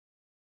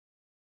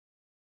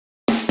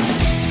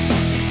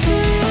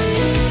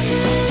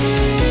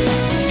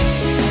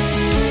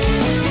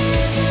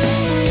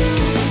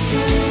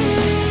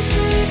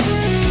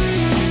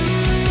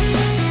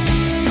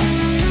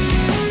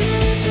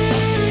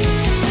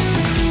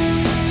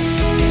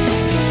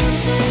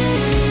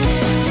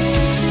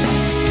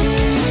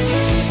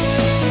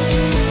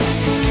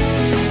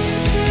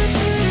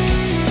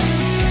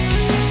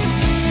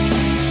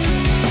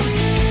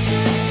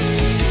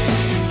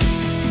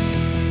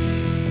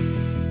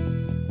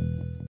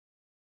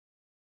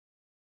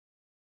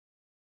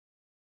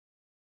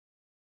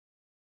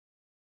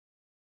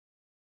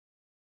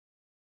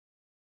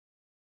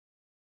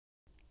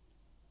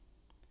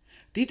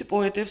დიდ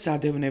პოეტებს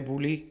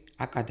ადევნებული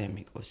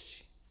აკადემიკოსი.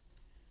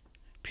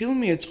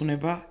 ფილმი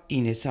ეძღვნება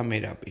ინესა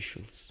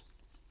მერაბიშვილს.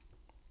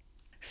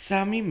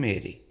 სამი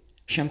მერი,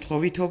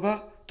 შემთხვევითობა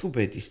თუ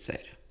ბედის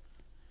წერა.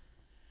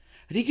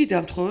 რიგი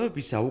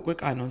დამთხოვებისა უკვე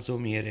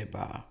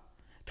კანონზომიერებაა.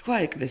 თქვა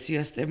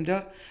ეკლესიასტემ და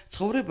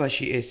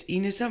ცხოვრებაში ეს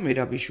ინესა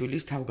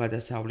მერაბიშვილის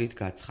თავგადასავლით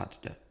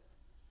გაცხადდა.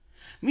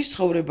 მის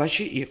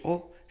ცხოვრებაში იყო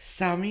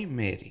სამი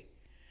მერი,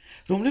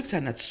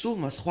 რომლებთანაც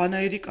სულმა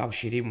სხვანაირი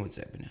კავშირი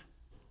მოძებნა.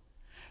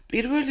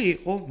 პირველი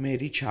იყო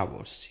მერი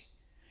ჩავორსი,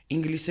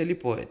 ინგლისელი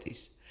პოეტის,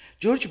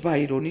 ჯორჯ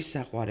ბაირონის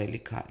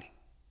საყვარელი ქალი.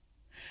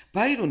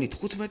 ბაირონი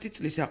 15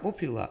 წლისა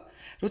ყოფილა,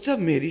 როცა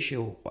მერი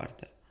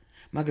შეუყვარდა,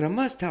 მაგრამ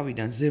მას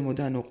თავიდან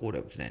ზემოდან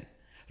უყურებდნენ,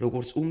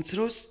 როგორც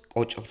უმცროს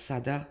კოჭლსა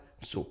და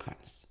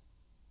მსუქანს.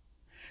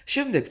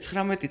 შემდეგ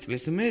 19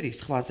 წლის მერი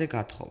სხვაზე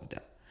გათხოვდა,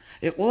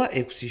 ეყოლა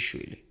 6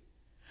 შვილი.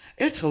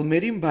 ერთხელ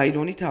მერიმ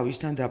ბაირონი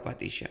თავისთან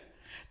დაპატიჟა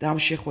და ამ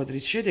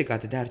შეხვედრის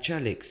შედეგად დარჩა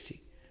ლექსი,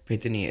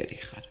 ბედნიერი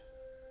ხარ.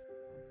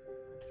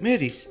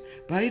 მერის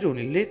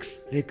ბაირონი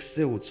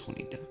ლექსზე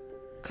უძღვნიდა.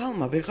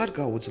 ქალმა ვეღარ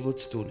გაუძლო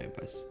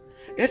ცდუნებას.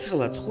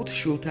 ერთხელაც 5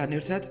 შვილთან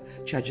ერთად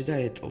ჩაჯდა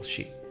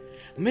ეტლში.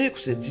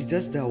 მე-6-ე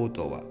ძიძას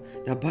დაუტოვა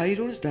და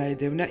ბაირონს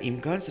დაედევნა იმ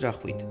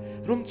განზრახვით,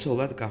 რომ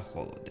ცოლად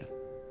გახოლოდა.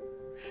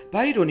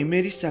 ბაირონი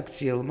მერის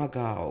საქციელმა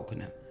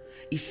გააოგნა.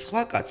 ის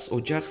სხვა კაცს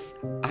ოჯახს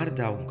არ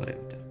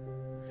დაუნგრევდა.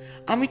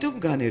 ამიტომ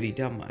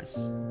განერიდა მას.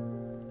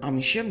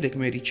 ამის შემდეგ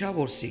მერი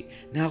ჩავორსი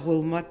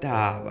ნაღველმა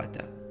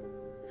დააავადა.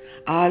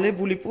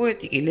 აალებული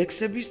პოეტი კი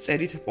ლექსების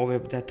წერით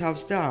პოვებდა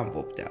თავს და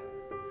ამბობდა: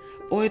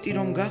 პოეტი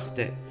რომ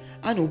გახდე,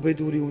 ან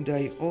უბედური უნდა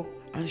იყო,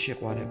 ან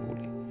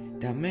შეყვარებული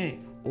და მე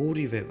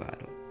ორივე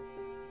ვარო.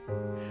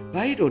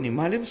 ბაირონი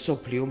მალე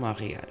მსოფლიომ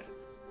აღიარა.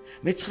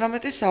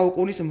 მე-19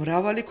 საუკუნის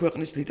მრავალი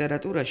ქვეყნის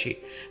ლიტერატურაში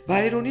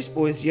ბაირონის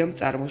პოეზიამ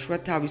წარმოშვა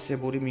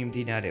თავისებური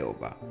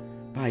მიმდინარეობა,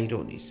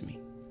 ბაირონიზმი.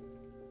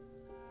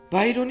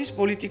 ბაირონის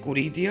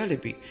პოლიტიკური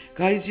იდეალები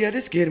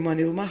გაიზიარეს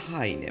გერმანელმა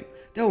ჰაინემ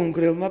და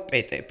უნგრელმა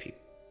პეტეფიმ.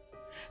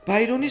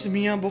 ბაირონის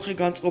მიამბოხე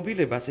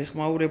განწყობილებას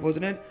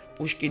ეხმაურებოდნენ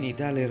პუშკინი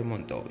და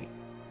ლერმონტოვი.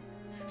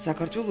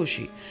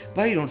 საქართველოში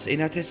ბაირონს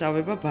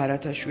ენათესავება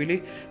ბარათაშვილი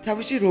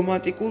თავისი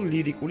რომანტიკულ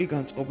ლირიკული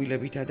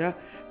განწყობილებითა და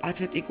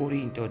პათეტიკური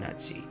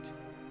ინტონაციით.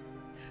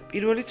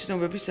 პირველი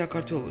ცნობები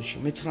საქართველოში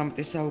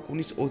მე-19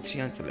 საუკუნის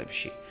 20-იან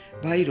წლებში,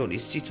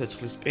 ბაირონის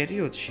სიცოცხლის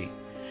პერიოდში,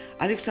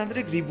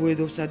 ალექსანდრე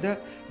გრიბოედოვსა და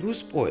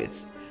რუს პოეტს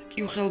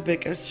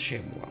კიუხელბეკერს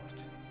შემოაქვთ.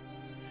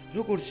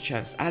 როგორც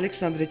ჩანს,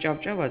 ალექსანდრე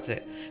ჭავჭავაძე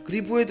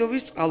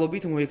გრიბოედოვის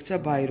წყალობით მოექცა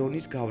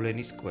ბაირონის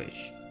გავლენის ქვეშ.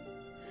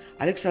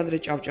 ალექსანდრე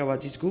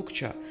ჭავჭავაძის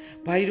გუგჩა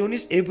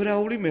ბაირონის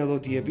ებრაული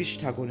მელოდიების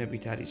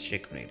შთაგონებით არის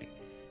შექმნილი.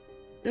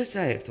 და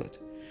საერთოდ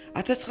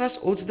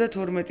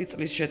 1922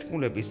 წლის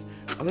შეთქმულების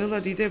ყველა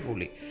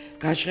დიდებული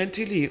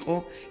გაჟღენთილი იყო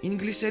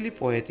ინგლისელი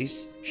პოეტის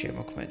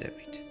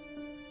შემოქმედებით.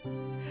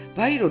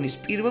 ბაირონის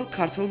პირველ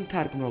ქართველ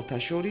მთარგმნელთა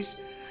შორის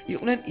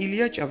იყვნენ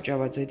ილია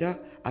ჭავჭავაძე და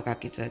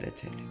აკაკი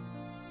წერეთელი.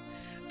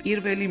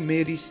 პირველი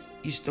მერის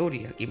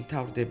ისტორია კი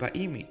მთავრდება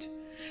იმით,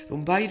 რომ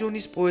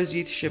ბაირონის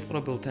პოეზიით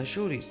შეპყრობილთა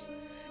შორის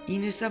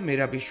ინესა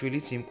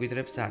მერაბიშვილიც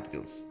იმკვიდრებს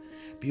ადგილს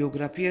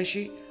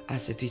ბიოგრაფიაში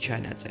ასეთი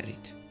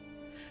ჩანაწერით.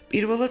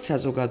 პირველად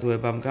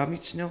საზოგადოებამ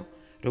გამიცნო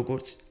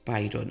როგორც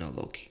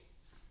ბაირონოლოგი.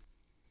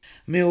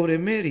 მეორე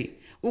მერი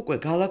უკვე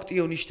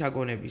გალაქტიონის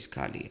შთაგონების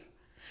ქალია,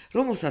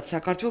 რომელსაც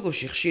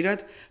საქართველოში ხშირად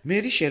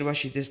მერი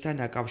შერვაშიძესთან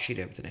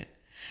აკავშირებდნენ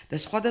და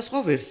სხვადასხვა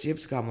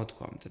ვერსიებს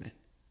გამოთქვამდნენ.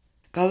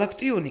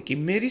 გალაქტიონი კი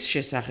მერის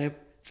შესახებ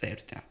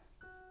წერდა.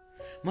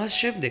 მას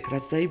შემდეგ,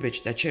 რაც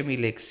დაიბეჭდა ჩემი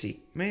ლექსი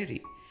მერი,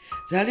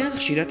 ძალიან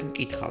ხშირად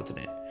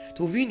მკითხავდნენ,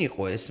 თუ ვინ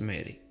იყო ეს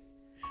მერი,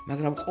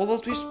 მაგრამ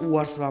ყოველთვის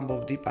უარს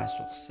ვამბობდი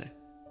პასუხზე.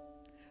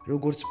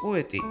 როგორც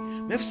პოეტი,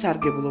 მე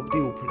ვსარგებლობდი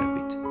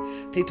უფლებით.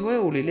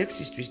 თითოეული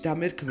ლექსისთვის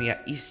დამერქმია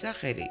ის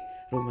სახელი,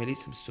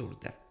 რომელიც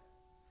მსურდა.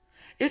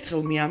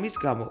 ერთხელ მე ამის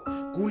გამო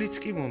გულიც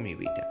კი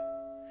მომივიდა.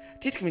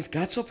 თითქმის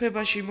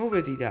გაცოფებაში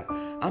მოვედი და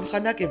ამ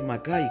ხანაკებმა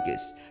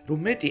გაიგეს, რომ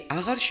მეტი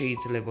აღარ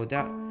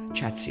შეიძლებოდა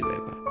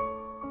ჩაცივება.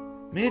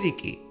 მერი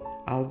კი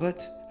ალბათ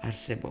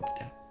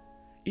არსებობდა.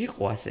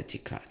 იყო ასეთი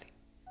ქალი.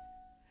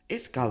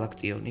 ეს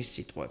გალაქტიონის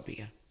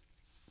სიტყვებია.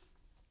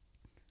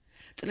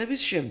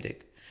 წლების შემდეგ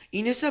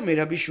ინესა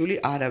მერაბიშვილი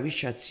არავის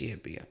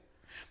ჩაციებია.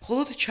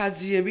 მხოლოდ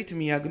ჩაძიებით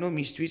მიაგნო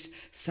მისთვის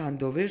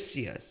სანდო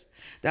ვერსიას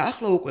და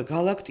ახლა უკვე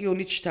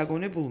გალაქტიონით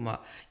შთაგონებულმა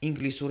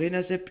ინგლისურ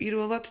ენაზე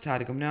პირველად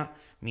თარგმნა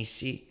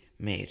მისი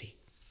მერი.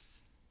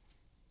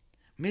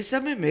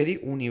 მესამე მერი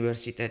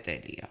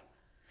უნივერსიტეტელია.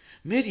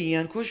 მერი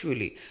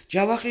იანქოშვილი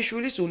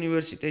ჯავახიშვილის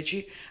უნივერსიტეტში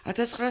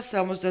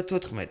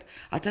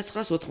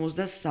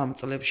 1974-1983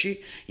 წლებში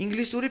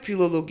ინგლისური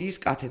ფილოლოგიის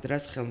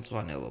კათედრას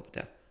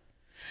ხელმძღვანელობდა.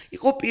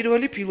 იყო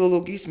პირველი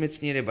ფილოლოგიის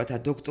მეცნიერებათა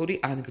დოქტორი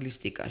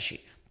ანგლისტიკაში,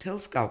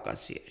 მთელს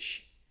კავკასიაში.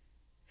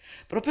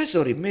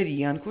 პროფესორი მერი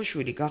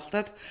იანქოშვილი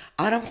გახლდათ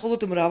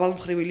არამხოლოდ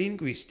მრავალმხრივი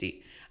ლინგვისტი,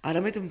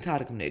 არამედ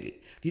მთარგმნელი,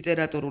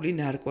 ლიტერატურული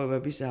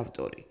ნარკვევების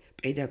ავტორი,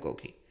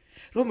 პედაგოგი,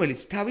 რომელიც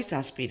თავის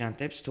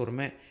ასპირანტებს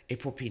თურმე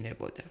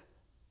ეფოფინებოდა.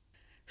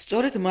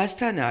 სწორედ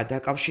მასთანაა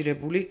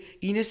დაკავშირებული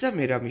ინესა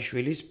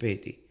მერაბიშვილის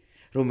ბედი,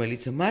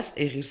 რომელიც მას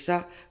ეღირსა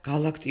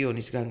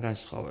გალაქტიონისგან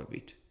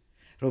განსხვავებით,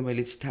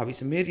 რომელიც თავის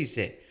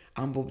მერიზე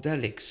ამბობდა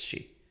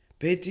ლექსში,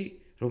 ბედი,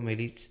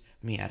 რომელიც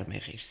მე არ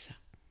მეღირსა.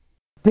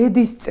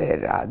 ბედის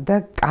წერა და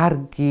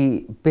კარგი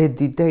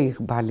ბედი და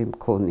იღბალი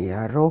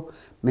მქონია, რომ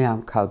მე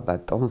ამ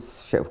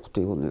ქალბატონს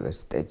შევხვდი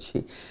უნივერსიტეტში.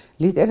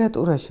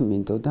 ლიტერატურაში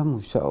მინდოდა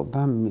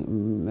მუშაობა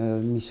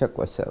მიშა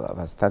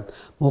კვესელავასთან,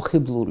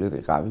 მოხიბლული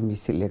ვიყავი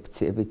მისი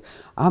ლექციებით.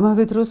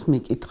 ამავე დროს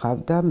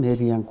მიკითხავდა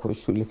მერიან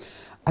ქოშვილი,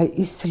 აი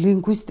ის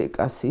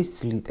ლინგვისტიკას, ის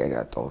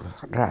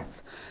ლიტერატურას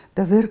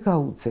და ვერ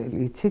გაუძელი,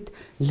 იცით,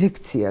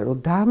 ლექცია რომ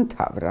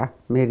დაამთავრა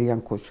მერიან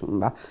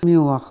ქოშულმა.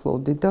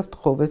 მიუახლოვდი და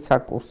ვთხოვე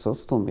საკურსოს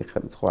თუ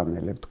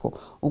მიხემძღვანელებთ,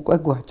 უკვე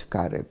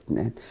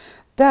გვაჩქარებდნენ.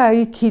 და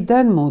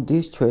იქიდან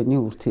მოდის ჩვენი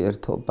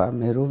ურთიერთობა,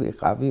 მე რო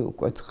ვიყავი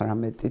უკვე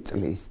 19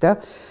 წლის და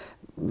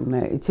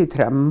იცით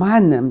რა,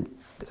 მან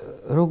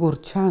როგორ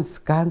ჩანს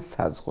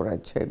განსაზღვრა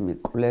ჩემი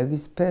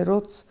კვლევის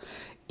სფეროც,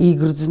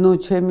 იგრძნო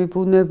ჩემი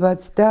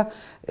ბუნებაც და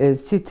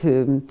იცით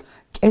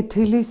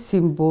კეთილი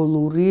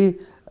სიმბოლური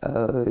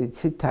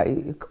იცით აი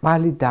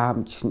კვალი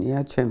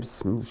დაამჩნია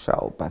ჩემს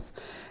მუშაობას.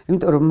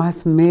 იმიტომ რომ მას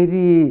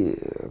მერი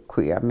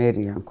ქვია,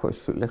 მერიან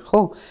ქოშვილი,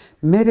 ხო?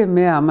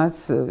 მე ამას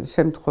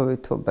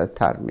შემთხვევითობად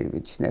არ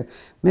მივიჩნევ.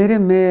 მე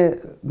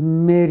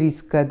მერის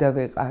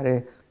გადავეყარე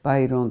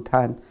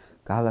ბაირონთან,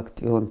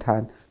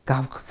 გალაქტიონთან,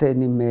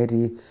 გავხსენი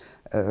მერი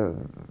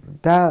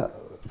და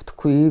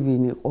ვთქვი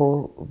ვინ იყო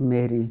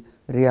მერი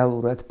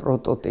რეალურად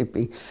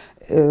პროტოტიპი.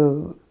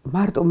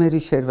 მარტო მერი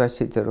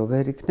შერვაშიძე რო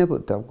ვერ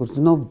იქნებოდა,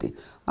 გრძნობდი.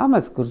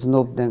 ამას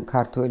გრძნობდნენ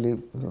ქართველი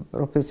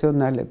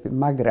პროფესიონალები,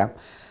 მაგრამ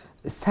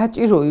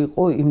საჭირო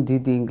იყო იმ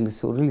დიდი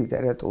ინგლისური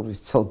ლიტერატურის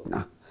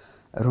ცოდნა,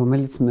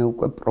 რომელიც მე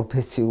უკვე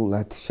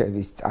პროფესიულად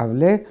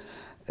შევისწავლე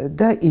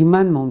და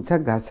იმან მომცა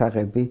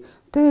გასაღები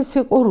და ეს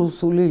იყო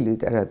რუსული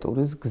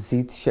ლიტერატურის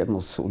გზით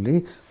შემოსული,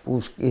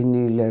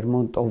 პუშკინი,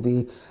 ლერმონტოვი,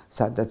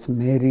 სადაც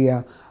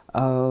მერია,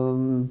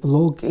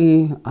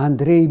 ბლოკი,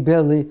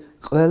 ანდრეიბელი,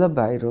 ყველა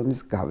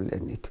ბაირონის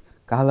გავლენით.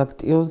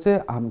 გალაქტიონზე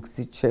ამ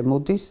გზით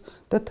შემოდის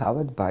და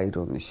თავად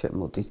ბაირონი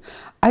შემოდის.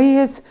 აი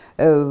ეს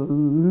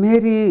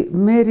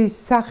მერის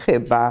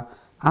სახება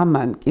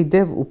ამან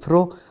კიდევ უფრო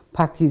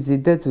ფაქიზი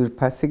და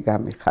ძვირფასი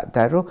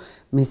გამიხადა, რომ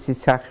მისი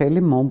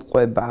სახელი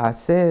მომყვება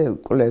ასე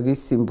კვლევის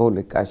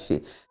სიმბოლიკაში.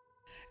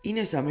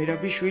 ინესა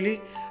მერაბიშვილი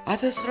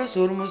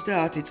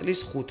 1950 წლის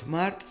 5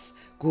 მარტს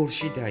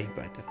გორში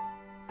დაიბადა.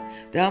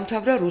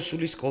 დაამთავრა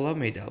რუსული სკოლა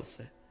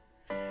მედალზე.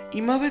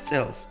 იმავე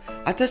წელს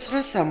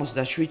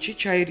 1967-ში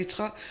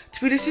ჩაირიცხა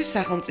თბილისის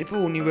სახელმწიფო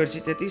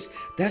უნივერსიტეტის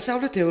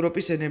დასავლეთ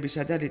ევროპის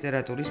ენებისა და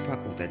ლიტერატურის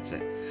ფაკულტეტზე,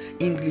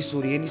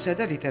 ინგლისური ენისა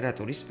და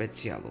ლიტერატურის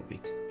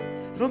სპეციალობით,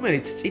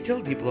 რომელიც წითელ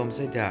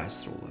დიპლომზე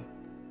დაასრულა.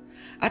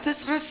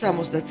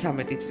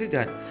 1973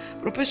 წლიდან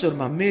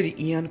პროფესორმა მერი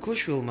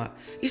იანქოშვილმა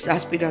ის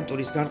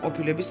ასპირანტურის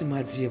განყოფილების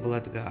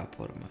მაძიებლად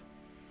გააფორმა.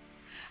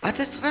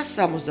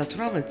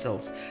 1978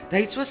 წელს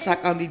დაიცვა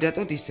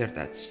საკანდიდატო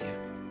დისერტაცია.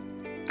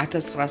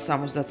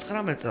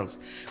 1979 წელს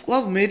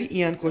კვლავ მერი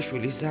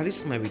იანქოშვილის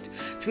ზალისხმევით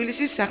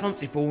თბილისის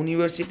სახელმწიფო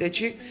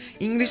უნივერსიტეტში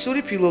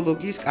ინგლისური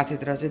ფილოლოგიის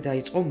კათედრაზე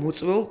დაიწყო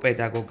მოწვეულ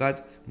პედაგოგად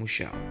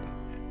მუშაობა.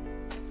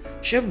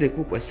 შემდეგ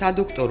უკვე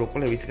სადოქტორო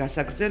კვლევის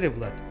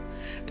გასაგრძელებლად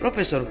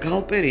პროფესორ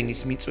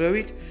გალპერინის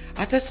მიწვევით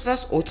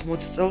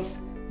 1980 წელს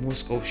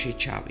მოსკოვში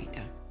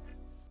ჩავიდა.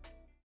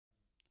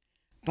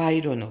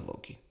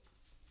 ბაირონოლოგი.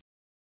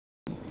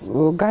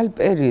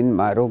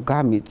 გალპერინმა რო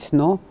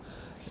გამიცნო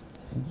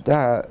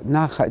და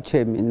ნახა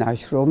ჩემი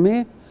ნაშრომი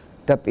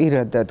და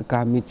პირადად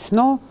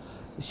გამიცნო,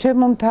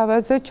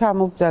 შემომთავაზა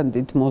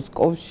ჩამობძანდით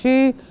მოსკოვში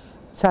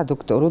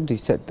სადოქტორო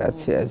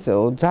დისერტაციაზე.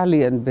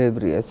 ძალიან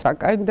ბევრია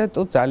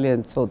საკანდიდატო, ძალიან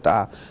ცოტა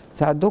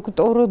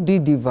სადოქტორო,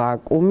 დიდი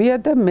ვაკუუმია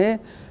და მე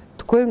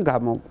თქვენ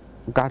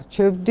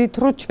გამოგარჩევდით,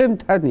 რომ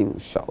ჩემთან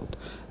იმუშაოთ.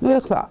 ნუ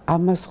ეხლა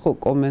ამას ხო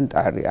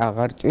კომენტარი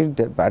აღარ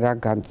ჭირდება, რა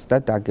განცდა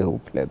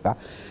დაგეუფლება.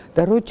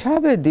 და რო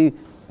ჩავედი,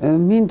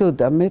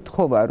 მინდოდა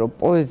მეთხოვა, რომ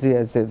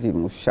პოეზიაზე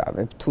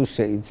ვიმუშავებ, თუ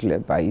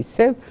შეიძლება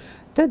ისევ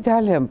და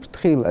ძალიან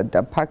ფრთხილად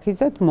და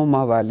ფაქიზად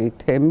მომავალი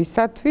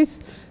თემისათვის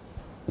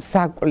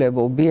საკვლევ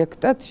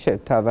ობიექტად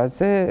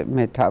შევთავაზე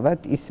მეთავად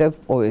ისევ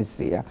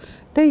პოეზია.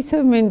 და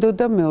ისევ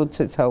მინდოდა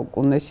მე-20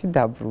 საუკუნეში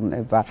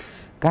დაბრუნება.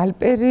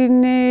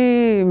 გალპერინი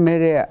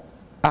მერე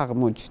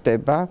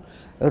აღმოჩნდება,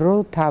 რომ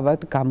თავად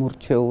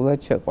გამორჩეულად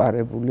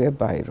შეყვარებულია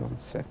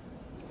ბაირონზე.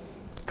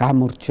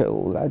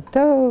 გამორჩეულად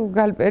და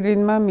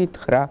გალპერინმა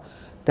მითხრა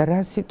და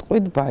რა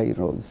სიტყვით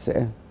ბაირონზე.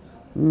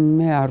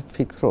 მე არ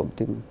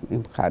ვფიქრობდი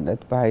იმხანად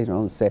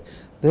ბაირონზე,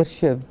 ვერ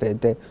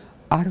შევბედე.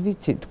 არ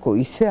ვიცი თქო,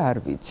 ისე არ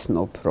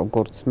ვიცნობ,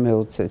 როგორც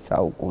მე-20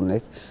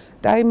 საუკუნეს.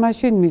 და აი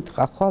მაშინ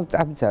მითხრა, ხვალ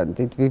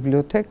წაბძანდით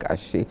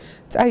ბიბლიოთეკაში,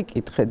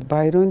 წაიკითხეთ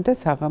ბაირონი და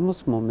საღამოს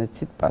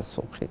მომეცით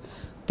პასუხი.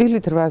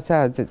 დილით 8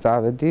 საათზე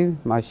წავედი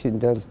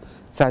მაშინდელ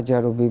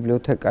საჯარო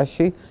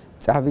ბიბლიოთეკაში,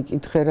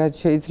 წავიკითხე რაც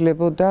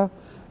შეიძლებოდა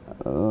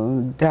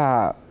და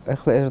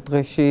ეხლა ერთ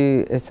დღეში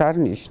ეს არ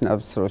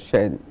ნიშნავს, რომ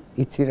შენ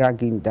იცი რა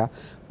გინდა,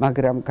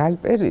 მაგრამ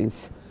გალპერინს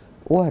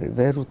უარი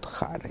ვერ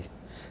უთხარი.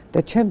 და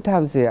ჩემ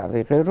თავზე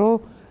ავიღე,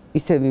 რომ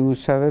ისე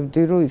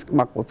ვიმუშავებდი, რომ ის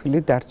კმაყოფილი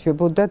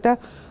დარჩებოდა და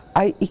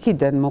აი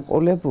იქიდან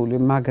მოყოლებული,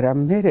 მაგრამ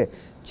მე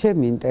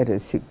ჩემი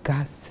ინტერესი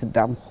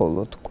გასცდა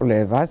მხოლოდ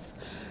კვლევას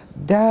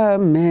და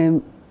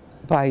მე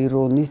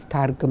ბაირონის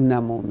თარგმნა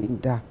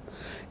მომინდა.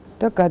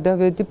 და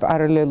გადავედი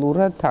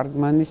პარალელურად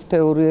თარგმანის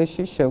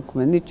თეორიაში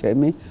შევქმენი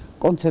ჩემი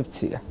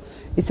კონცეფცია.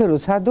 ისე რომ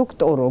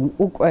სადოქტორომ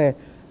უკვე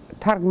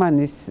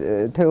თარგმანის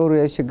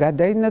თეორიაში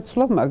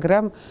გადაინაცვლა,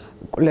 მაგრამ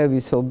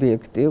კვლევის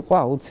ობიექტი იყო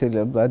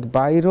აუცილებლად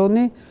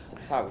ბაირონი.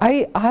 აი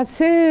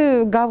ასე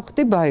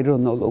გავხდი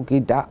ბაირონოლოგი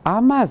და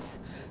ამას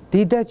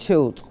დიდად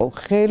შეუწყო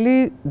ხელი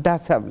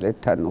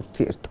დასავლეთთან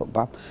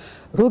ურთიერთობამ.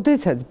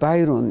 როდესაც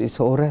ბაირონის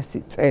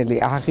 200 წელი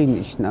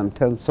აღინიშნა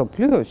მთელ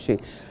მსოფლიოში,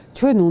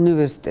 ჩვენ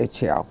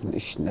უნივერსიტეტში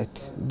აღვნიშნეთ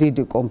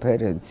დიდი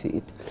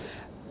კონფერენციით.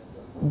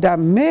 და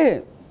მე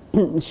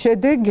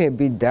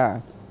შედეგები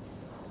და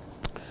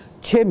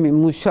ჩემი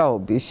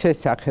მუშაობის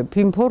შესახებ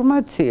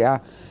ინფორმაცია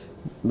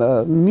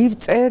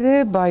მივწერე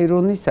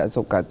ბაირონის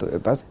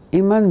საზოგადოებას.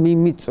 იმან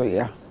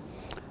მიმიწვია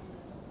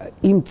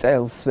იმ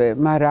წელსვე,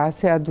 მაგრამ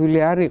ასე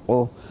ადვილი არ იყო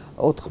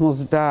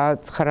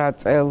 99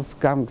 წელს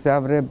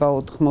გამგზავრება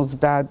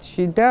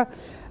 90-ში და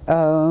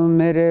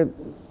მე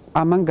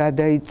ამან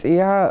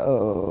გადაიწია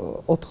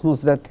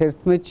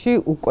 91-ში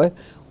უკვე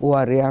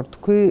უარი არ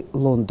თქვი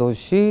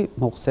ლონდონში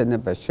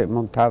მოხსენება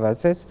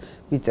შემომთავაზეს,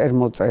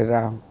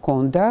 მიწერ-მოწერა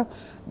ჰქონდა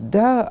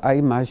და აი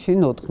მაშინ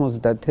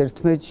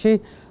 91-ში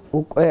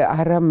უკვე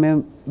არა მე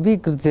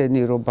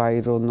ვიგრძენი რომ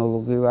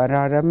ბაირონოლოგი ვარ,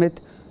 არამედ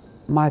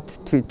მათ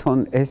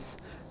თვითონ ეს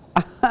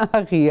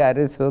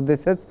აღიარეს,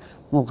 როდესაც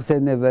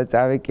მოხსენება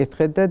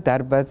წავიკითხე და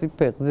დარბაზი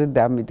ფეხზე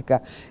დამიდგა.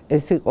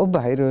 ეს იყო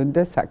ბაირონი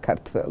და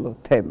საქართველო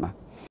თემა.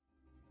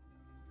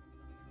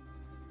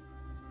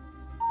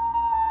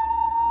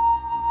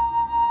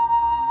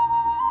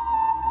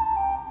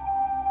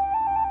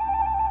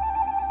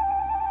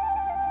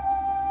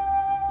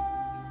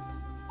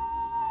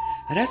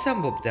 რას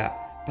ამბობდა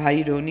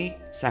ბაირონი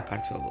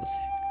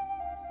საქართველოზე?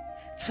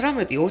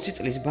 19-20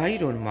 წლის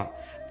ბაირონმა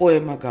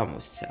პოემა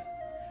გამოსცა,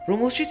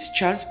 რომელშიც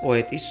ჩანს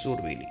პოეტის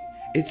სურვილი,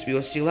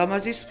 ეწვიოს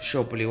სილამაზის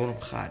მშობლიურ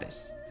მხარეს,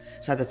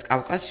 სადაც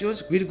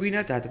კავკასიონს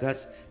გვირგვინად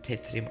ადგას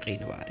თეთრი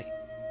მყინვარი.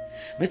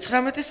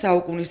 მე-19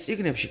 საუკუნის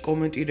წიგნებში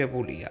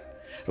კომენტირებულია,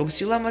 რომ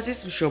სილამაზის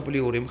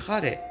მშობლიური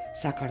მხარე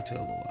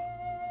საქართველოა.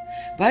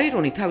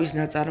 ბაირონი თავის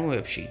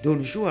ნაწარმოებში დონ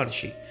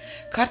ჟუანში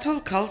ქართველ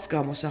ქალს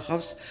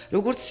გამოსახავს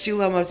როგორც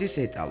სილამაზის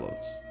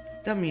ეტალონს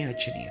და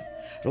მიაჩნია,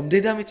 რომ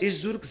დედამიწის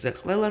ზურგზე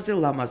ყველაზე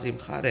ლამაზი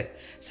მხარე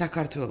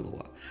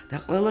საქართველოა და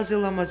ყველაზე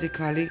ლამაზი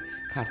ქალი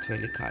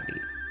ქართველი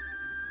ქალია.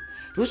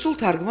 რუსულ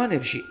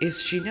თარგმანებში ეს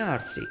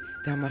შინაარსი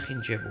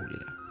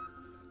დამახინჯებულია.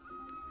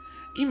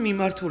 იმ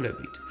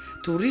მიმართულებით,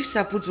 თუ რის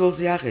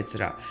საფუძველზე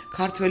აღეძრა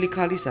ქართველი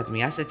ქალისადმი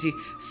ასეთი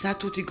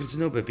სათუთი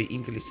გრძნობები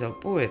ინგლისელ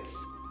პოეტს,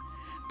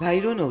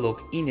 ბაირონოლოგ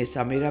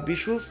ინესა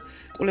მერაბიშვილს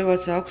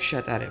კვლევაც აქვს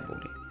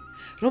ჩატარებული,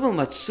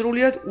 რომელმაც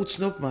სრულიად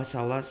უცნობ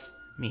მასალას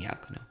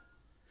მიაგნო.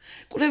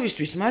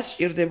 კვლევისთვის მას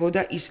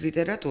სჭირდებოდა ის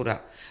ლიტერატურა,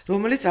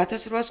 რომელიც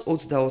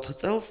 1824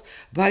 წელს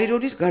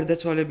ბაირონის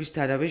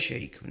გარდაცვალებისთანავე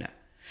შეიქმნა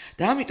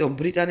და ამიტომ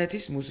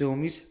ბრიტანეთის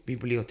მუზეუმის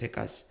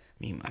ბიბლიოთეკას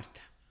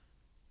მიმართა.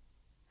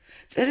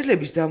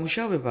 წერილების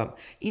დამუშავებამ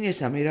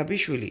ინესა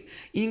მერაბიშვილი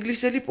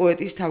ინგლისელი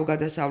პოეტის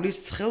თავგადასავლის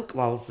ცხელ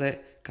კვალზე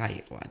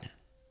გაიყვანა.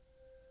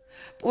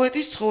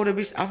 პოეტის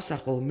ცხოვრების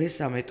ამსახველ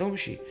მესამე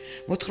ტომში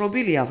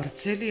მოთხრობილია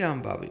ვრცელი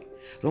ამბავი,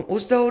 რომ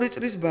 22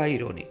 წლის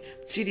ბაირონი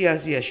მცირე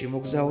აზიაში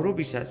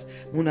მოგზაურობისას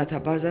მონათა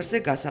ბაზარზე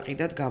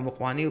გასაყიდად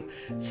გამოყვანილ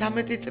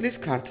 13 წლის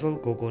ქართველ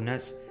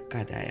გოგონას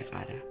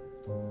გადაეყარა.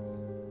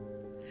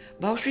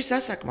 ბავშვის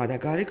ასაკმა და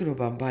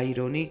გარეგნობამ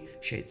ბაირონი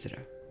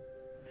შეძრა.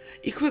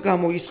 იქვე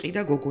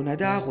გამოისყიდა გოგონა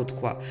და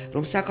აღუთქვა,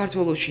 რომ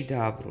საქართველოში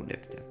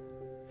დააბრუნებდა.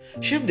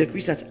 შემდეგ,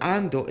 ვისაც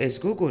ანდო ეს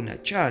გოგონა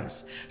ჩანს,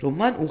 რომ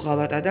მან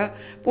უღალატა და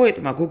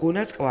პოეტმა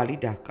გოგონას კვალი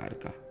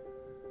დაკარგა.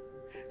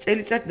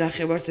 წელიწად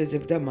ნახევარს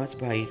ეძებდა მას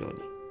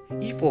ბაირონი.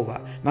 იპოვა,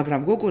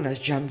 მაგრამ გოგონას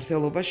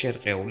ჯანმრთელობა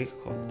შერყეული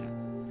ჰქონდა.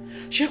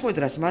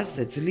 შეხვედრას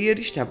მასზე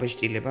ძლიერი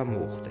შთაბეჭდილება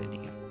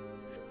მოუხდენია.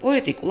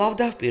 პოეტი კვლავ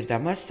დაჰპირდა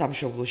მას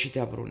სამშობლოში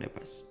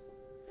დაბრუნებას.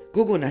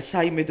 გოგონა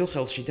საიმედო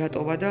ხელში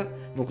დატოვა და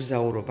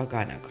მოგზაურობა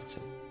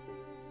განაგრძო.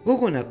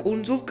 გოგონა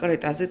კუნძულ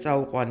კრეტაზე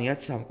წაუყვანიათ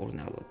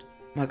სამკურნალოდ,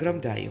 მაგრამ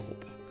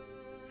დაიღუპა.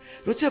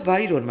 როცა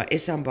ბაირონმა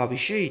ეს ამბავი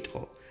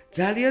შეიტყო,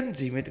 ძალიან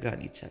მძიმედ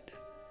განიცადა.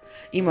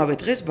 იმავე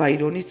დღეს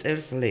ბაირონი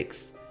წერს ლექს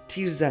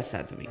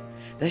თირზასადმი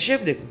და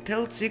შემდეგ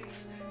მთელ ციკლს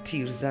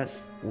თირზას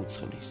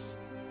უძღვნის.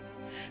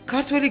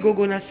 ქართველი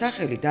გოგონას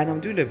სახელი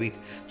დანამდვილებით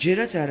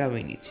ჯერაც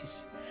არავინ იცის,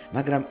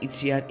 მაგრამ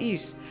იციან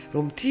ის,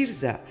 რომ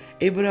თირზა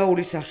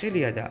ებრაული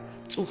სახელია და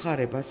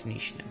მწუხარებას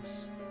ნიშნავს.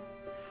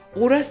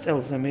 200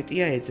 წელზე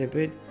მეტია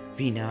ეძებენ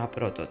ვინაა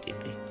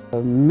პროტოტიპი.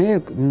 მე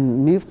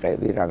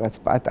მივყევი რაღაც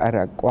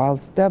პატარა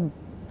კვალს და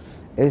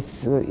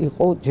ეს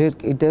იყო ჯერ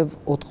კიდევ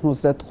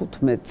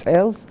 95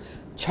 წელს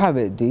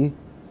ჩავედი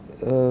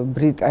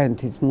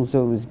ბრიტანეთის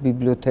მუზეუმის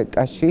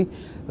ბიბლიოთეკაში,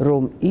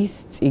 რომ ის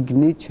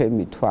წიგნი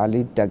ჩემი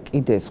თვალით და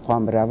კიდე სხვა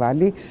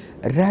მრავალი,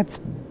 რაც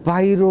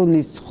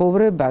ბაირონის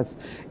ცხოვრებას,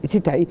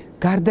 იცით, აი,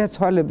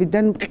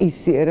 გარდაცვალებიდან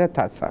მყისიერად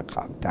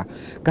ასახავდა.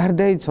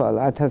 გარდაიცვალა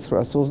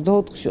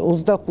 1824-ში,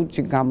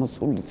 25-ში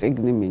გამოსული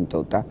წიგნი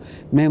მინდოდა,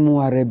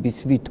 მემუარების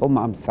ვითომ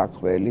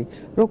ამსახველი,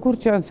 როგორც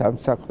ჩანს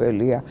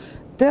ამსახველია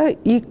და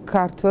იქ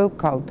ქართველ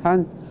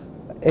ქალთან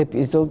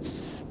ეპიზოდს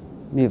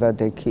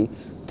მივადექი.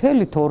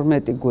 მთელი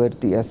 12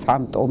 გვერდია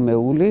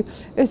სამტომეული,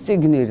 ეს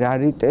წიგნი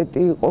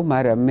რარიტეტი იყო,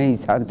 მაგრამ მე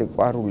ის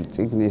ანტიკვარული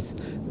წიგნის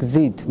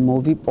გზით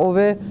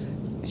მოვიპოვე,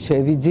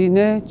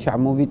 შევიძინე,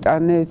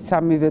 ჩამოვიტანე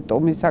სამივე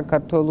ტომი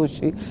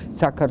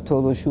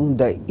საქართველოში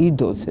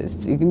უნდაიდოს ეს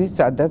წიგნი,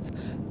 სადაც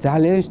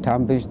ძალიან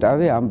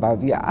შთამბეჭდავი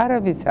ამბავია.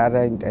 არავის არ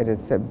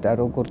აინტერესებდა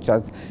როგორც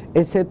ჩანს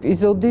ეს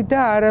ეპიზოდი და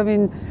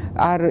არავინ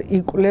არ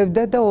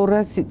იკვლევდა და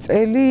 200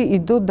 წელი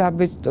idო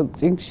დაბეჭდილ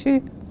წიგნში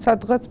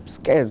სადღაც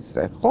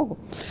ფსკერზე, ხო?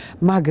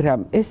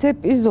 მაგრამ ეს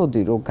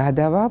ეპიზოდი რო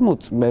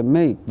გადავამოწმე,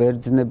 მე იქ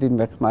ბერძნები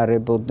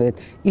მეხმარებოდნენ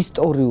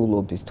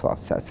ისტორიულობის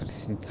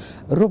თვალსაზრისით,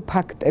 რომ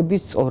ფაქტები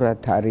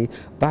სწორად არის,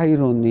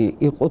 ბაირონი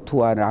იყო თუ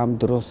არა ამ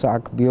დროს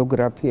აქ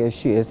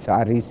ბიოგრაფიაში ეს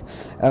არის,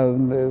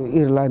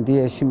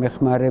 ირლანდიაში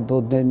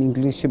მეხმარებოდნენ,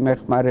 ინგლისში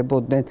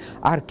მეხმარებოდნენ,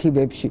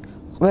 არქივებში,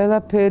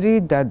 ყველაფერი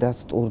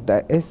დადასტურდა.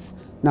 ეს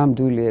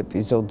ნამდვილი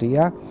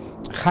ეპიზოდია,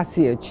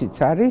 ხასიათშიც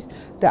არის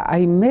და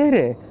აი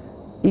მერე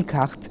იქ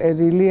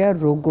აღწერილია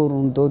როგორ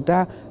უნდოდა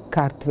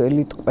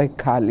ქართველი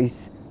ტყვე-ქალის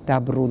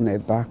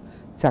დაბრუნება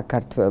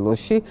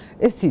საქართველოში.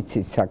 ეს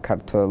იცის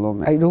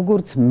საქართველო. აი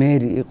როგორც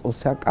მერი იყო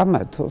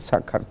საკამათო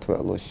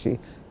საქართველოში,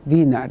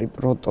 ვინ არის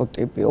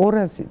პროტოტიპი?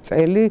 200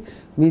 წელი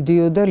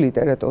მიდიოდა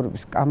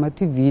ლიტერატურების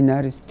კამათი ვინ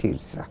არის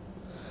თირსა.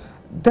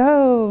 და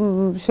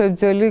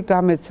შევძელი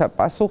გამეცა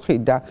პასუხი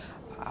და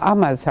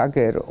ამას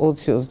აგერ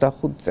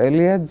 20-25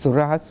 წელია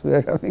ძრას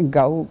ვერავინ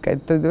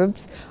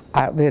გაუკეთებს,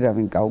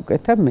 ვერავინ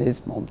გაუკეთა,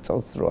 მეს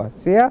მომწონს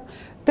 800-ია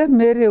და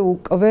მერე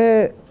უკვე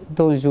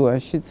დონ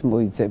ჟუანშიც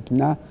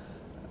მოიძებნა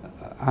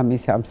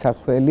ამის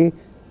ამსახველი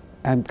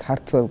ამ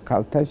ქართველ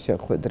ქალთან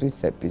შეხვედრის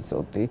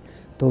ეპიზოდი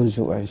დონ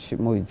ჟუანში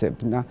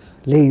მოიძებნა,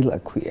 ლეილა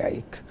ქვია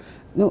იქ.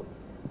 ნუ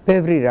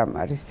ბევრი რამ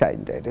არის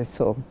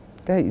საინტერესო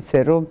და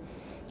ისე რომ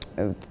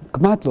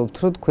გმადლობთ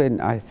რომ თქვენ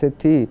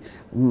ასეთი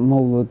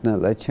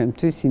მოულოდნელად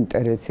ჩემთვის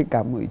ინტერესი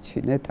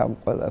გამოიჩინეთ ამ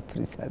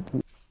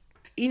ყველაფრისადმი.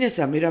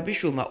 ინესა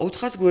მერაბიშვილმა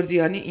 400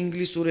 გვერდიანი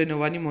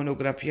ინგლისურენოვანი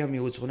მონოგრაფია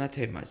მიუძღვნა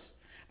თემას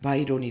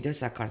ბაირონი და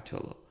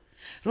საქართველო,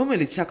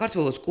 რომელიც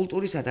საქართველოს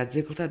კულტურისა და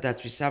ძეგლთა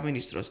დაცვის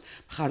სამინისტროს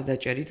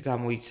მხარდაჭერით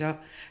გამოიცა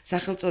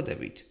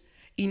სახელწოდებით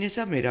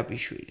ინესა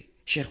მერაბიშვილი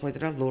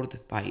შეხვედრა ლორდ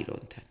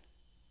ბაირონთან.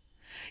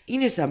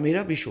 ინესა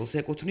მერაბიშვილს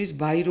ეკუთვნის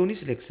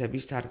ბაირონის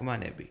ლექსების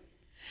თარგმანები,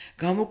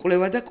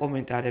 გამოკვლევა და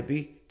კომენტარები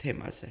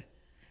თემაზე,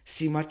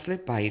 სიმართლე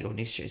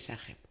ბაირონის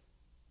შესახებ.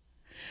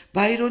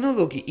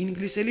 ბაირონოლოგი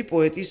ინგლისელი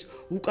პოეტის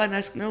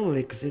უკანასკნელ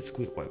ლექსზეც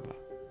გვიყვება.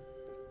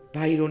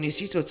 ბაირონის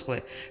სიცოცხლე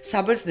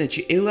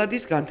საბერძნეთში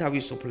ელადის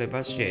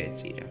განთავისუფლებას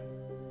შეეწირა.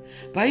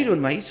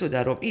 ბაირონმა იცოდა,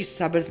 რომ ის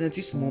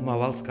საბერძნეთის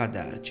მომავალს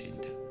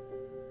გადაარჩენდა.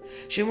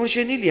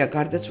 შემორჩენილია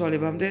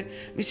გარდაცვალებამდე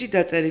მისი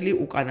დაწერილი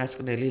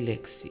უკანასკნელი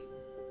ლექსი.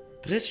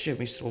 დღეს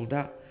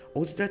შემისრულდა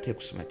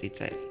 36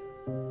 წელი.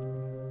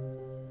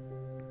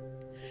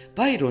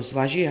 ბაირონს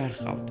ვაჟი არ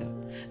ჰყავდა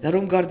და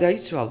რომ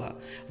გარდაიცვალა,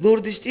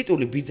 ლორდის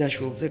ტიტული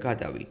ბიძაშვილზე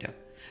გადავიდა,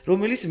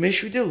 რომელიც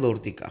მეშვიდე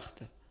ლორდი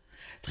გახდა.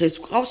 დღეს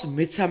გვყავს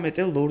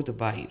მე-13 ლორდ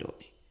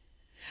ბაირონი.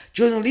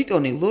 ჯონ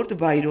ლიტონი ლორდ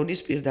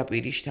ბაირონის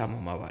პირდაპირი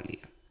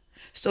შთამომავალია.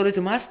 სწორედ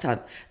მასთან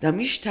და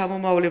მის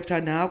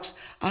შთამომავლებთან აქვს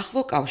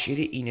ახლო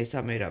კავშირი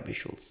ინესა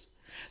მერაბიშვილს,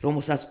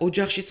 რომელსაც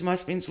ოჯახშიც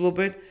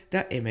მასპინძლობენ და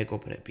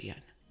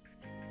ემეგობრებიან.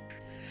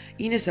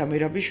 ინესა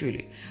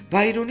მერაბიშვილი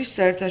ბაირონის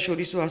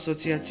საერთაშორისო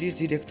ასოციაციის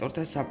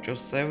დირექტორთა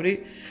საბჭოს წევრი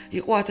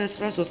იყო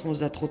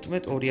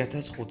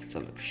 1995-2005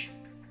 წლებში.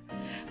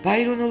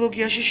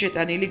 ბაირონოლოგიაში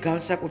შეტანილი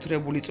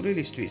განსაკუთრებული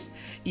წვლილისთვის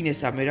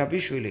ინესა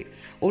მერაბიშვილი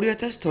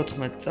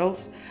 2014 წელს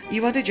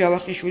ივანე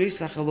ჯავახიშვილის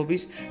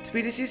სახელობის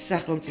თბილისის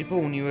სახელმწიფო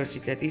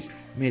უნივერსიტეტის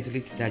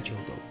მედლით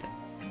დაჯილდოვდა.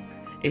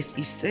 ეს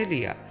ის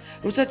წელია,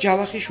 როცა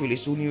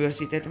ჯავახიშვილის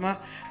უნივერსიტეტმა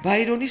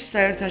ბაირონის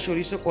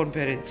საერთაშორისო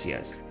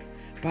კონფერენციას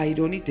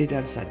ბაირონი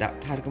დედანსა და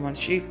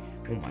თარგმანში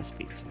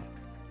უმასპინძლა.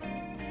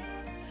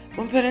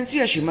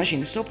 კონფერენციაში მაშინ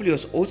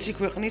მსოფლიოს 20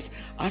 ქვეყნის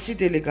 100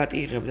 დელეგატი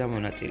იღებდა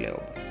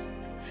მონაწილეობას.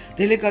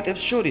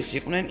 დელეგატებს შორის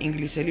იყვნენ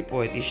ინგლისელი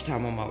პოეტის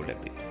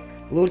შთამომავლები,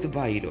 ლორდ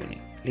ბაირონი,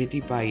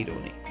 ლედი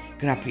ბაირონი,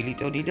 გრაფი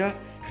ლიტონი და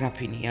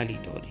გრაფინია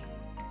ლიტონი.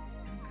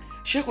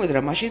 შეხვედრა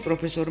მაშინ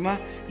პროფესორმა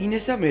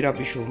ინესა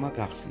მერაბიშვილმა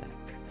გახსნა,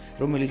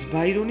 რომელიც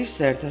ბაირონის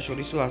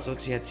საერთაშორისო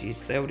ასოციაციის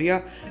წევრია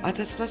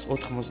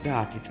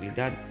 1990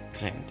 წლიდან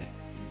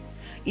დღემდე.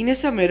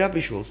 ინესა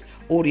მერაბიშვილს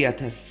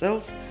 2000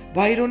 წელს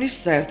ბაირონის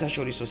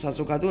საერთაშორისო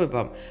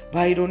საზოგადოებამ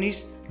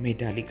ბაირონის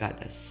მედალი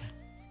გადასცა.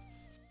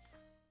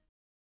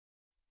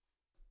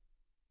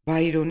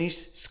 ბაირონის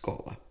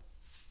სკოლა.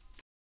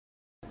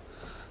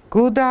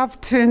 Good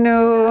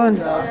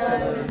afternoon.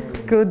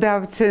 Good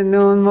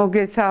afternoon,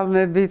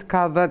 მოგესალმებით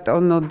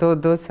ქალბატონო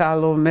დოდო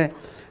სალომე.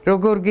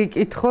 როგორ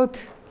გიკითხოთ?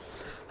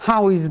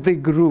 How is the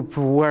group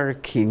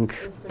working?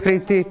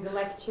 Pretty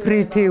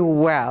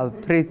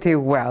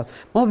well.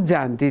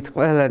 მობძანდით,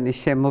 ყველანი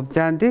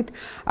შემობძანდით.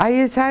 აი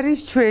ეს არის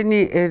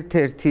ჩვენი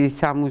ერთ-ერთი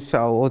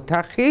სამუშაო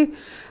ოთახი,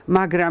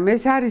 მაგრამ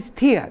ეს არის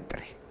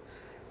თეატრი.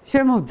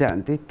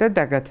 შემობძანდით და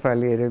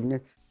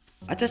დაგათვალიერებინეთ.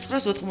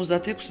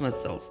 1996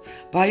 წელს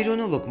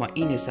ბაირონოლოგმა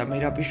ინესა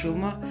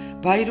მერაბიშვილმა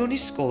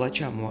ბაირონის სკოლა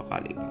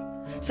ჩამოაყალიბა,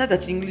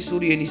 სადაც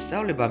ინგლისური ენის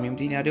სწავლება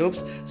მიმდინარეობს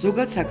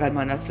ზოგად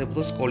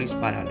საგანმანათლებლო სკოლის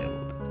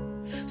პარალელურად.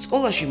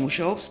 სკოლაში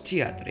მუშაობს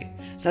თეატრი,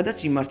 სადაც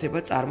იმართება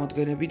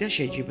წარმოდგენები და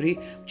შეჯიბრი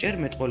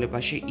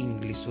მჭერმეტყოლებაში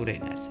ინგლისურ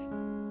ენაზე.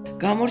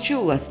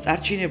 გამორჩეულად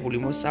წარჩინებული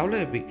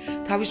მოსწავლეები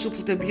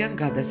თავისუფლდებიან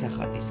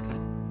გადასახადისგან.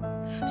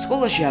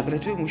 სკოლაში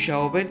აგრეთვე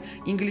მუშაობენ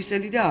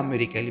ინგლისელი და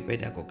ამერიკელი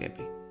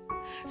პედაგოგები.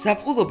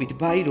 ზაფხულობით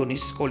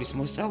ბაირონის სკოლის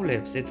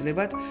მოსწავლეებს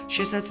ეძლებათ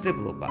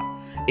შესაძლებლობა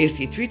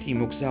ერთი თვით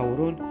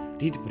იმოგზაურონ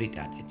დიდ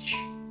ბრიტანეთში.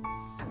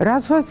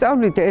 რას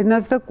ვასწავლით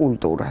ენას და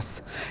კულტურას?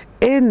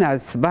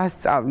 ენას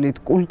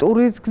ვასწავლით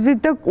კულტურის გზით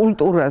და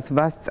კულტურას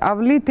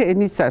ვასწავლით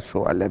ენის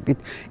საშუალებით.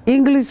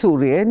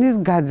 ინგლისური ენის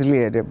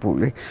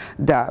გაძლიერებული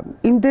და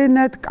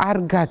იმდენად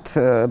კარგად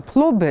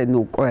ფლობენ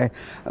უკვე,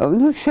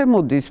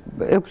 შემოდის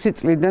 6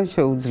 წლიდან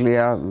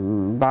შეუძლია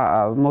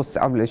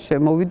მოსწავლეს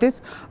შემოვიდეს,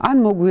 ან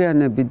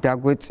მოგვიანებით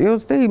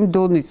დაგვეწიოს და იმ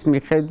დონის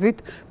მიხედვით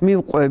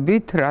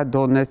მივყვებით რა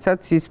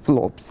დონესაც ის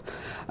ფლობს.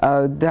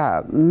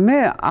 და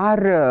მე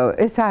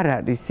ეს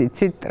არ არის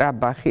იცით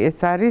ტრაბახი, ეს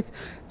არის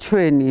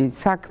ჩვენი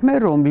საქმე,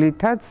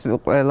 რომლითაც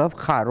ყველა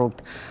ვხარობთ.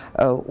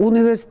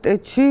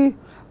 უნივერსიტეტში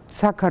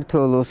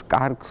საქართველოს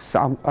კარგ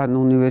სამყარო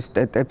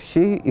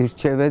უნივერსიტეტებში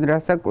ირჩევენ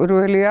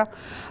რასაკვირველია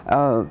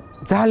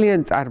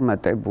ძალიან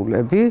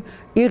წარმატებულები,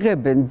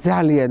 იღებენ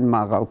ძალიან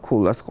მაღალ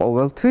ქულას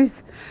ყოველთვის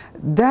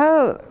და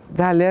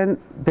ძალიან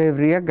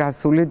ბევრია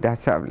გასული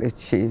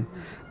დასავლეთში.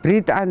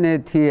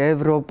 ბრიტანეთი,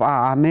 ევროპა,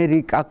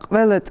 ამერიკა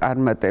ყველა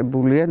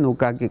წარმატებულია, ნუ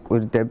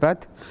გაგიკვირდებათ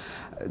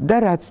და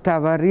რაც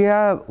მთავარია,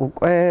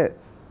 უკვე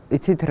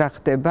იცით რა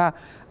ხდება,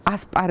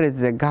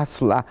 ასპარეზზე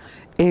გასვლა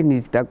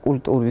ენის და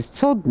კულტურის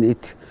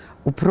ცოდნით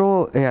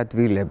უფრო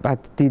ეადვილებათ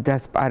დიდ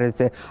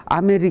ასპარეზზე.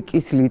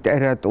 ამერიკის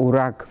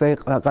ლიტერატურა,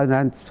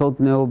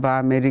 ქვეყანაცოდნეობა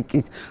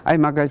ამერიკის, აი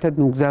მაგალითად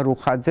ნუგზა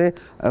რუხაძე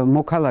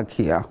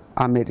მოქალაქეა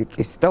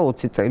ამერიკის და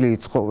 20 წელი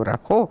იცხოვრა,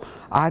 ხო?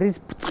 არის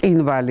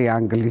ბრწყინვალე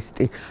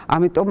ანგლისტი.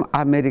 ამიტომ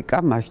ამერიკა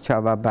მას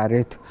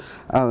ჩავაბარეთ.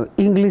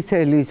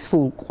 ინგლისელი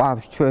სულ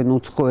ყავს ჩვენ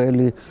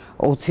უცხოელი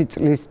 20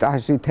 წლის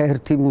სტაჟით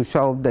ერთი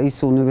მუშაობდა ის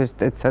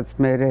უნივერსიტეტსაც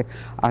მერე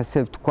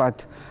ასე ვთქვათ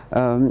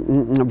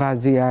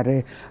ვაზიარე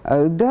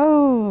და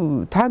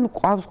თან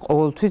ყავს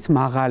ყოველთვის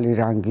მაღალი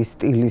რანგის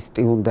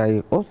სტილისტი უნდა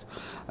იყოს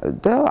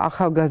და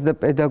ახალგაზრდა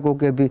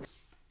პედაგოგები.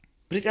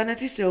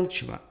 ბრიტანეთის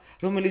ელჩმა,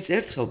 რომელიც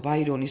ერთხელ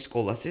ბაირონის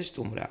სკოლას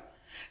ესტუმრა,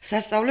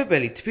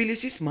 სასწავლებელი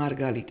თბილისის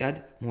მარგალიტად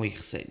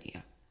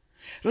მოიხსენია.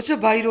 როცა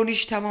ბაირონის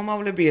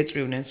შთამომავლები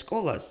ეწვივნენ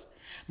სკოლას,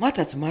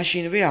 მათაც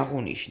მაშინვე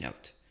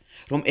აღუნიშნავთ,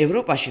 რომ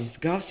ევროპაში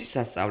მსგავსი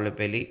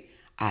სასწავლებელი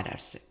არ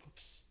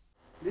არსებობს.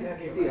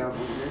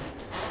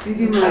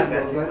 დიდი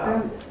მადლობა და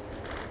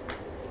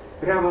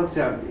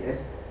ბრავალჟამიერ.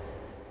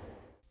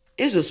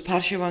 ეზოს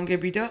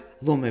ფარშევანგები და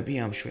ლომები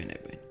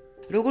ამშვენებენ.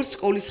 როგორც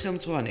სკოლის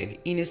ხელმძღვანელი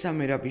ინესა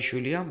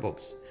მერაბიშვილი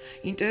ამბობს,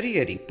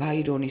 ინტერიერი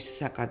ბაირონის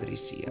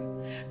საკადრისია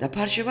და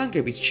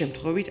ფარშევანგებიც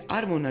შემთხვევით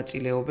არ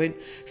მონაწილეობენ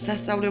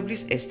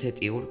სასწავლებლის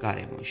ესთეტიურ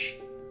გარემოში.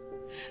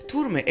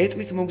 თურმე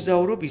ეტლით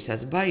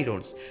მოგზაურობისას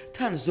ბაირონს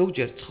თან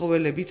ზოგჯერ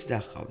ცხოველებიც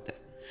დახავდა,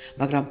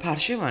 მაგრამ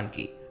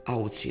ფარშევანგი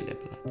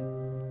აუცილებლად.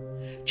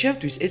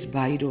 ჩემთვის ეს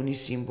ბაირონის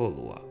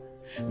სიმბოლოა.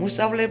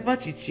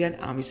 მოსწავლეებმაც იციან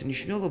ამის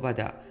მნიშვნელობა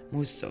და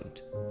მოსწონთ.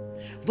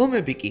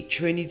 ლომები კი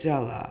ჩვენი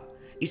ძალაა.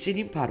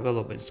 ისინი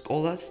მფარველობენ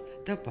სკოლას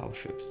და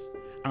ბავშვებს,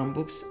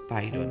 ამბობს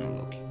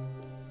ბაირონოლოგი.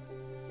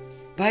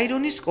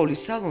 ბაირონის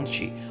სკოლის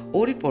სალონში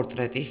ორი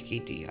პორტრეტი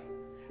ჰკიდია,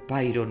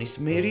 ბაირონის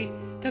მერი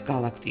და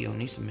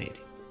გალაქტიონის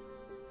მერი.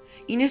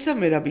 ინესა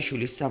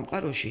მერაბიშვილის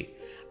სამყაროში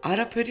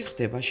არაფერი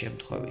ხდება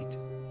შემთხვევით.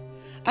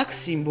 აქ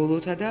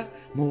სიმბოლოთა და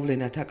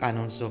მოვლენათა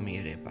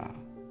კანონზომიერებაა.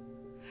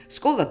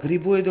 სკოლა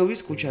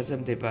გრიბოედოვის ქუჩაზე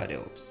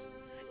მდებარეობს.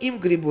 იმ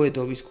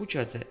გრიბოედოვის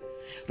ქუჩაზე,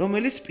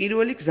 რომელიც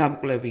პირველი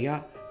გზამკვლევია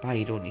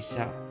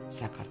ბაირონისა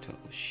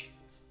საქართველოში.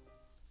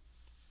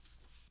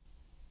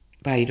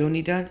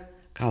 ბაირონიდან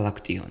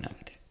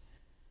გალაქტიონამდე.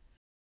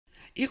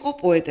 იყო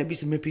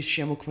პოეტების მეფის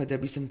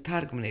შემოქმედების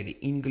მთარგმნელი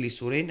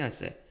ინგლისურ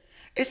ენაზე,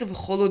 ეს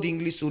მხოლოდ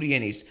ინგლისური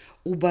ენის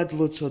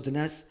უბადლო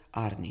ცოდნას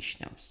არ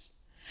ნიშნავს.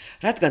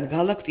 რადგან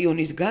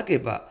გალაქტიონის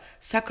გაგება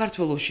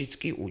საქართველოშიც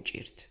კი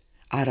უჭირთ,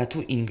 არათუ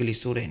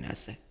ინგლისურ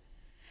ენაზე.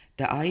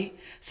 და აი,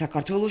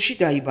 საქართველოში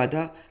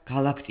დაიბადა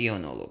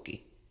გალაქტიონოლოგი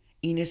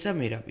ინესა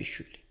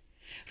მერაბიშვილი,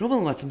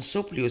 რომელმაც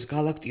მსოფლიოს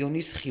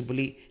გალაქტიონის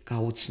ხიბლი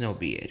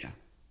გაუცნობიერა.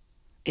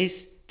 ეს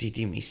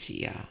დიდი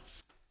მისიაა.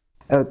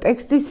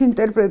 ტექსტის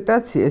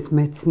ინტერპრეტაცია ეს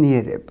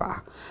მეცნიერება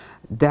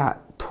და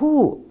თუ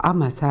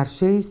ამას არ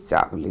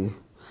შეისწავლი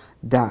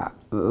და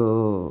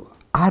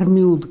არ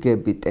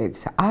მიუდგები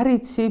ტექსტს, არ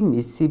იცი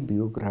მისი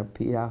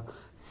ბიოგრაფია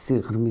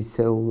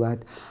სიღრმისეულად,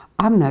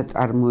 ამ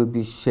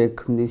ნაწარმოების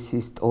შექმნის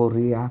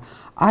ისტორია,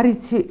 არ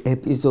იცი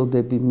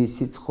ეპიზოდები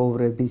მისი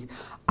ცხოვრების,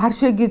 არ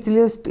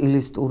შეგიძლია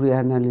სტილისტური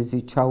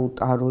ანალიზი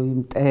ჩაუტარო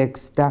იმ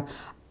ტექსტს და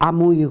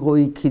ამოიღო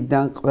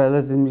იქიდან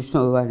ყველაზე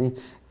მნიშვნელოვანი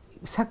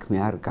საქმე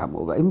არ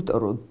გამოვა, იმიტომ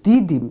რომ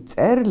დიდი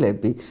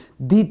მწერლები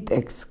დიდ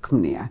ტექსტს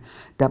ქმნიან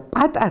და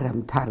პატარა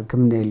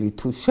მთარგმნელი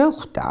თუ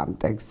შეხვდა ამ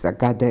ტექსტს და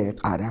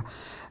გადაეყარა,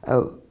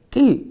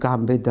 კი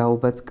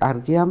გამბედაობაც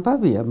კარგი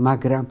ამბავია,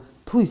 მაგრამ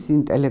თუ ის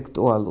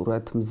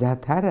ინტელექტუალურად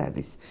მზად არ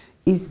არის,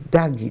 ის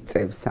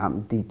დაგიწევს ამ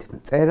დიდ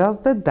მწერალს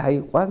და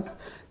დაიყვანს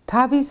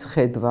თავის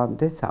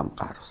ხედვამდე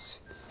სამყაროს.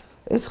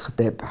 ეს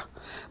ხდება.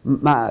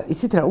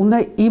 ისეთ რა უნდა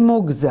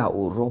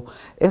იმოგზაურო.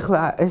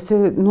 ეხლა ესე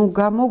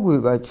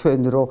გამოგვივა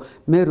ჩვენ რომ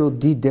მე რო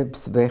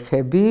დიდებს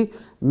ვეხები,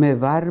 მე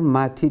ვარ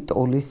მათი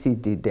ტოლის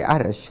სიდიდე.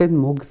 არა, შენ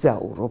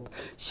მოგზაურობ,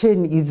 შენ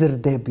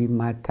იზრდები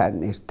მათთან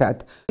ერთად.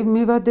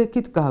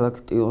 მივადექით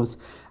გალაქტიონს,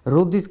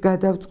 როდის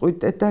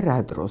გადავწყვიტეთ და რა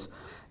დროს.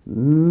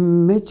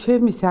 მე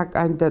ჩემი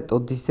საკანდიდატო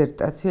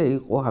დისერტაცია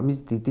იყო ამის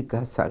დიდი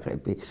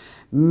გასაღები.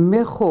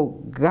 მე ხო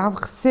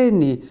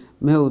გავხსენი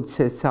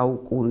მე-20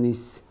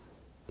 საუკუნის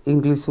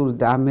ინგლისური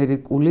და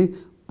ამერიკული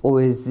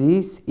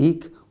პოეზიის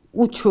იქ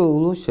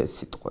უჩვეულო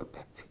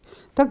შესიტყვებები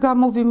და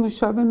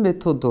გამოვიმუშავე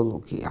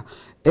მეთოდოლოგია.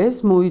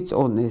 ეს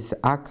მოიწონეს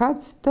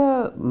აქაც და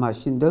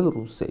მაშინდელ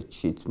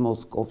რუსეთშიც,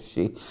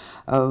 მოსკოვში.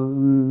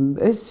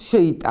 ეს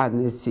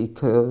შეიტანეს იქ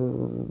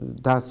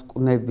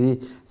დასკვნები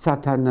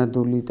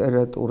სათანადო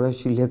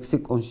ლიტერატურაში,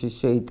 ლექსიკონში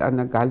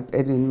შეიტანა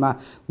გალპერინმა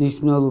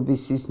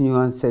მნიშვნელობის ის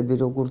ნიუანსები,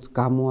 როგორც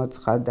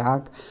გამოაცხადა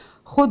აქ.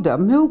 ხო და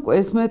მე უკვე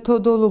ეს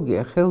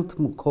მეთოდოლოგია ხელთ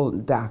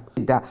მქონდა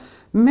და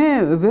მე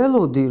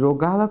ველოდი რომ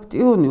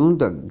გალაქტიონი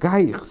უნდა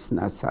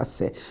გაიხსნას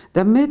ასე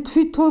და მე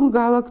თვითონ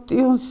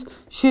გალაქტიონს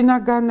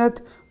შინაგანად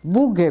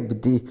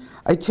ვუგებდი.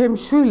 აი ჩემ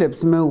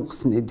შვილებს მე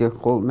უხსნიდი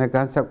ხოლმე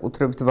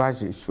განსაკუთრებით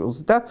ვაჟიშვილს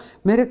და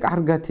მე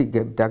კარგად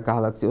იგებდა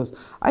გალაქტიონს.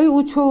 აი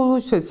უჩვეულო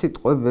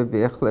შესიტყვებები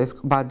ახლა ეს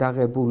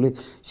ყბადაღებული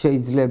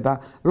შეიძლება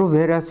რომ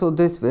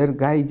ვერასოდეს ვერ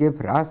გაიგებ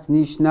რას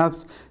ნიშნავს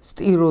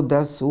სტირო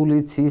და სული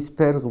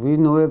ცისფერ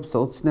ღვინოებს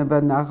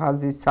ოცნება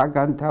ნახაზი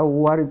საგანთა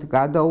უარით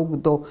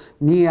გადაუგდო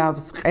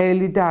ნიავს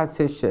ყელი და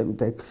ასე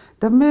შემდეგ.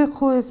 და მე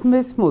ხო ეს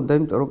მესმოდა,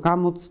 იმიტომ რომ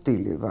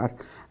გამოცდილი ვარ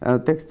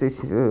ტექსტის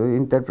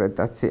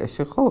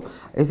ინტერპრეტაციაში, ხო?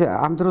 ეს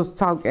ამ დროს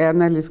ცალკე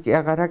ანალიზს კი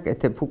აღარ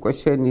აკეთებ, უკვე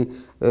შენი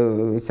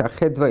ისა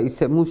ხედვა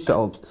ისე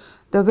მუშაობს.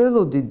 და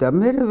ველოდი და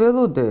მე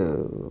ველოდე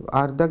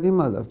არ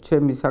დაგიმალავ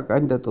ჩემი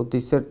საკანდიდატო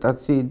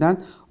დისერტაციიდან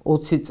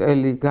 20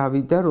 წელი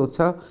გავიდა,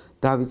 როცა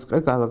დავიწყე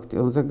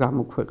გალაქტიონზე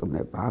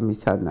გამოქვეყნება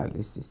ამის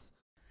ანალიზის.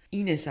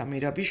 ინესა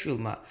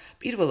მერაბიშვილმა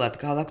პირველად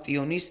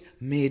გალაქტიონის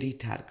მერი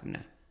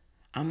თარგმნა.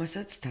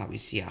 ამასაც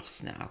თავისი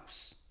ახსნა აქვს.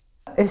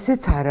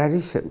 ესეც არ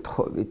არის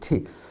შემთხვევითი.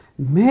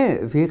 მე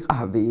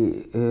ვიყავი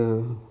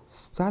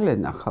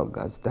ძალიან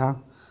ახალგაზრდა,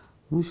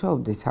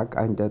 მუშაობდი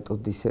საკანდიდატო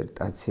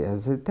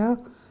დისერტაციაზე და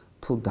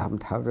თუ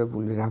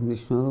დამთავრებული რა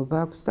მნიშვნელობა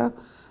აქვს და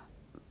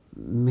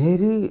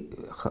მერი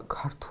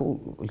ქართულ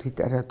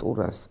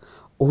ლიტერატურას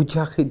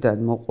ოჯახიდან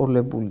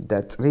მოყოლებული და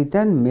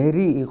წრიდან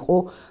მერი იყო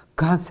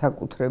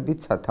განსაკუთრებით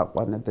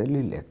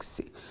სათაყვანებელი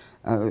ლექსი.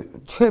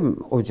 ჩემ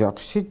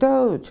ოჯახში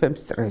და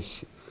ჩემს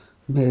წრეში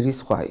მერი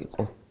სხვა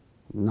იყო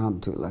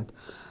ნამდვილად.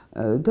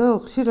 და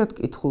ხშირად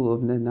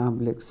კითხულობდნენ ამ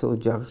ლექსს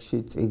ოჯახში,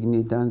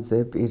 წიგნიდან,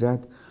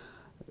 ზეპირად.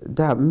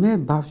 და მე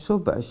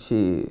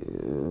ბავშვობაში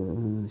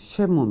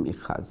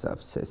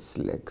შემომიხაზავს ეს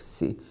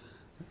ლექსი.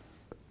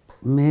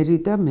 მერი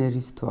და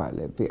მერის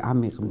თვალები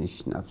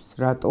ამიღნიშნავს,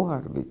 რატო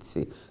არ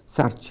ვიცი,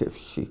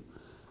 სარჩევში.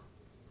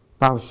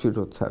 ბავშვი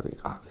როცა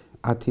ვიყავი,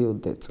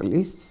 10-20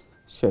 წლის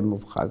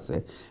შემოვხაზე.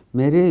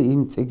 მე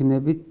იმ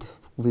წიგნებით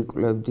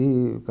ვიკვლევდი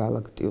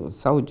გალაქტიონს,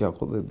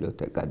 საოჯახო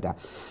ბიბლიოთეკა და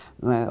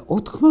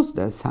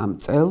 83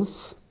 წელს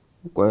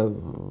უკვე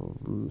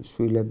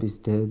შვილების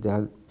დედა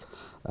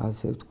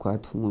ასე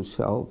ვთქვათ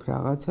მუშაობ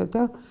რაღაცა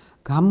და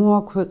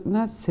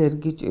გამოაქვეყნა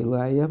სერგი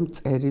ჭილაიამ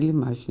წერილი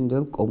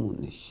მაშინდელ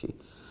კომუნისტში.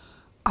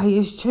 აი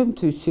ეს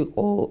ჩემთვის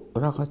იყო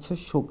რაღაცა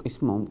შოკის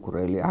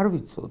მომგვრელი, არ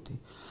ვიცოდი.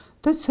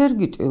 და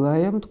სერგი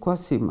ჭილაიამ თქვა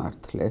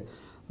სიმართლე,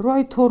 რომ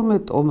აი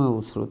 12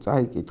 ტომეულს რო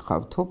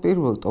წაიკითხავთო,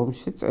 პირველ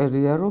ტომში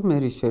წერია, რომ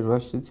მერი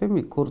შერვაშიძე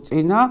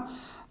მიქორწინა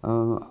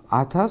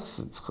 1000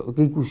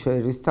 გიგუშა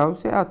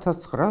ერისთავზე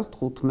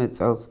 1915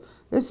 წელს.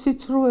 ეს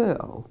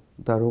სიცრუეაო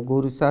და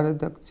როგორი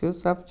სარედაქციო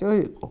საბჭო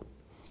იყო.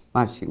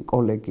 მაშინ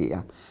კოლეგია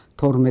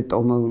 12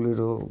 ტომეული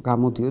რო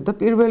გამოდიოდა,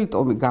 პირველი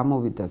ტომი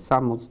გამოვიდა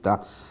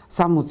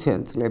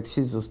 60-იან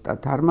წლებში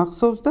ზუსტად არ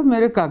მახსოვს და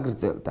მერე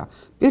გაგრძელდა.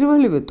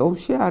 პირველივე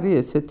ტომში არის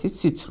ესეთი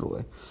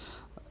სიცრუე.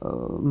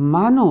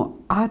 მანო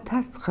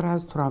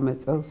 1918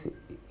 წელს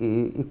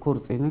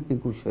იქორწინა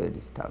გიგუშა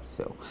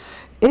ერისთავზეო.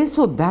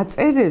 ესო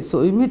დაწერესო,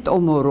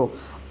 იმიტომ რომ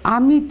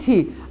ამითი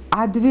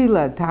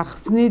ადვილად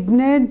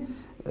ახსნიდნენ,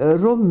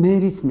 რომ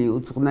მერის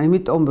მიუძღვნა,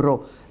 იმიტომ რომ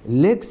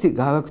ლექსი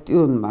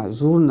გალაქტიონმა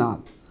ჟურნალ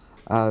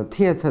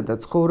თეატრსა და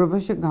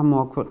ცხოვრებაში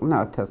გამოაქვეყნა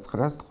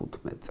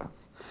 1915 წელს.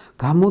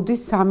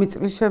 გამოდის 3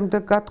 წლის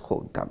შემდეგ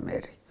გათხოვდა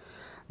მერი.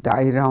 და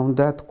აი რა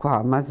უნდა თქვა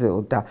ამაზეო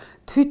და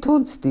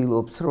თვითონ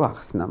ცდილობს რომ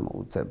ახსნა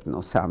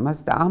მოუძებნოს ამას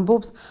და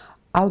ამბობს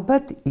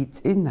ალბათ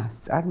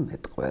იწინასწარ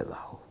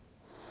მეტყველაო.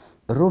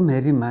 რომ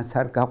მერი მას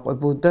არ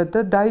გაყვებოდა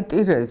და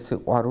დაიტირა ეს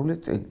სიყვარული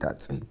წინ და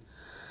წინ.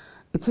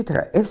 იცით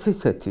რა, ეს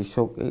ისეთი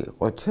შოკი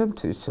იყო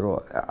ჩემთვის, რომ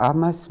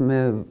ამას მე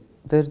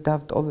ვერ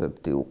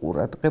დავტოვებდი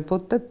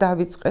უყურადღებოდ და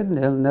დავიწყე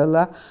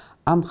ნელ-ნელა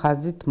ამ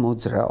ხაზით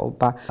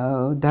მოძრაობა.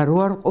 და რო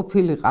არ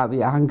ყოფილიყავი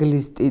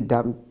ანგლისტი და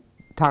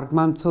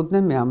თარგმანმცოდნე,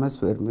 მე ამას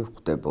ვერ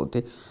მივხვდებოდი.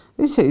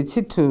 ისე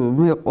იცით,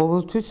 მე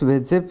ყოველთვის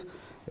ვეძებ,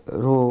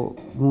 რომ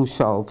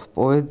მუშაობ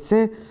პოეტზე,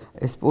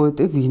 ეს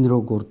პოეტი ვინ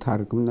როგორ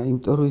თარგმნა,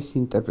 იმიტომ რომ ის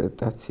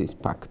ინტერპრეტაციის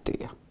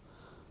ფაქტია.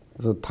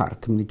 რომ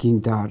თარგმნი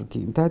გინდა არ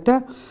გინდა და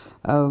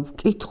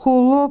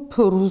ვკითხულობ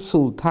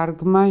რუსულ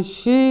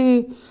თარგმანში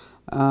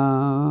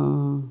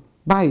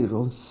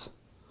ბაირონს.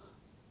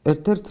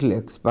 ერთ-ერთ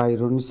ლექს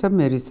ბაირონისა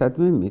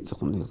მერისადმი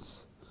მიძღვნილს.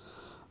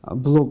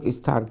 ბლოკის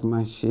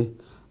თარგმანში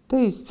და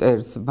ის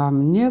წერს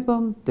вам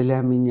небом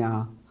для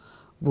меня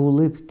в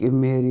улыбке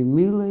Мэри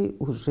милой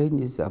уже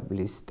не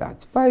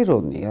заблистать.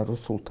 ბაირონია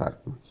რუსულ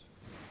თარგმანში.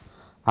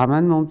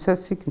 ამან მომცა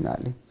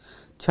სიგნალი.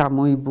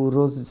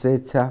 ჩამოიბუროს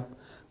ზეცა,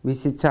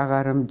 მისიც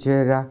აღარ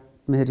მჯერა,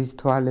 მერის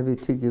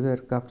თვალებით იგი ვერ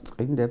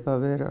გაბრწყინდება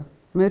ვერა.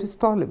 მერის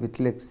თვალებით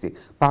ლექსი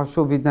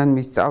ბავშვობიდან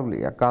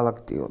მისწავლია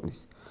გალაქტიონის.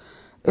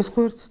 ეს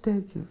ხო ერთ და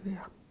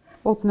იგივეა.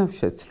 ოდნავ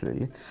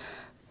შეცვლილი.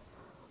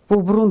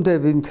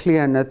 ვუბრუნდები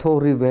მთლიანად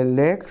ორივე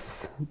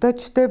ლექსს და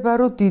ჩდება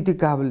რომ დიდი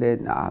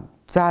გავლენაა.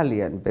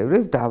 ძალიან ბევრი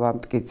ეს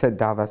დავამტკიცე,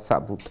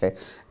 დავასაბუთე.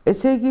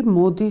 ესე იგი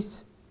მოდის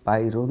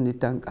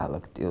ბაირონიდან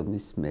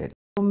გალაქტიონის მერი.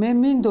 მე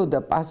მინდოდა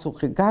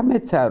პასუხი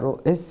გამეცა რომ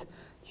ეს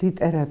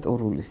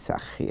ლიტერატურული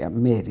სახეა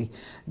მერი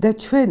და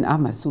ჩვენ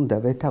ამას უნდა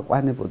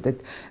ვეთაყვანებოდეთ.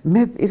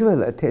 მე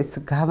პირველად ეს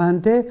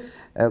გავანდე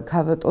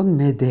ქალბატონ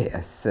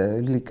მედეას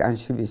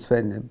ლიკანში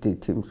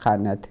ვისვენებდით იმ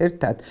ხანად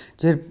ერთად.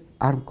 ჯერ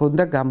არ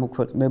მქონდა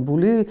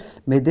გამოქვეყნებული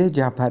მედე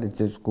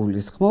ჯაფარიძეს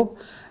გულისხმობ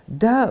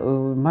და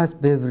მას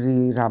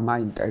ბევრი რამ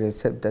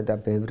აინტერესებდა და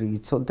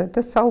ბევრი იცოდა და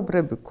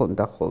საუბრები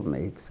ჰქონდა ხოლმე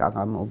იქ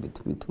საღამოობით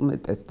მით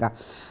უმეტეს და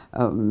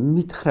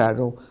მითხრა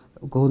რომ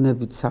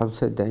გონებით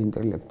სავსე და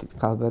ინტელექტით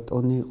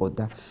ქალბატონი იყო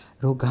და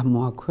რომ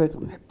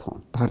გამოაქვეყნებო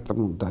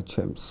დარწმუნდა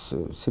ჩემს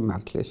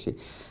სიმართლეში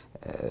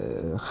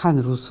ხან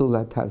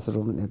რუსულად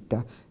აზროვნებ და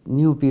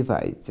не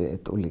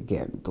убивайте эту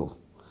легенду.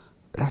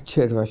 რაც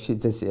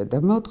შერვაშიძესია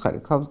და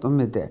მეოთხარი ქალბატონ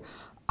მედე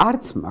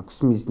არც მაქვს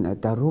მიზნა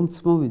და რომც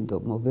მოვინდო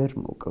ვერ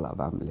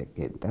მოკლავ ამ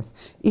ლეგენდას.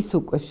 ის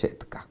უკვე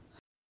შედგა.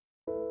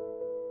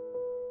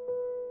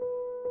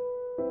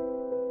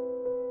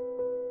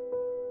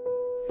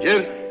 ჯერ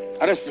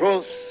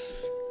არასდროს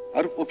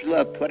არ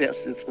ყოფილა თვარი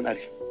ასე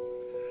წყნარი.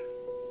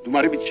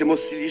 დუმარებით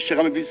შემოსილი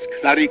შეღამების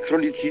ქნარი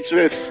ქრონით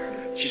იწვევს,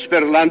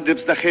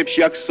 ცისფერლანდებს და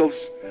ხებში აქსოვს,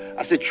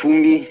 ასე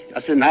ჩუმი,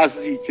 ასე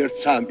ნაზი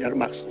ჯერცამი არ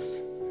მახსოვს.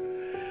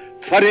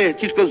 თვარე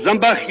თითქოს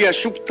ზამბახია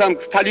შუქთან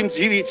ქთალი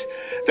მძივით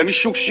და მის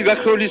შუქში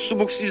გახეული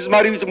სუბუქსის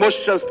მარივით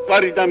მოსჩას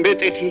თვარი და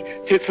მეტეხი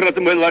თეთრად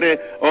მელარე,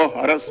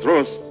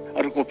 არასდროს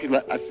არ ყოფილა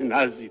ასე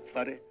ნაზი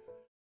თვარე.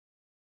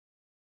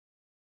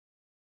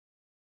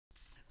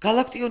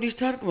 გალაქტიონის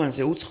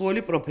თარგმანზე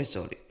უცხოელი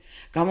პროფესორი,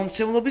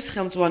 გამომცემლობის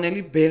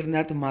ხელმძღვანელი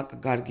ბერნარდ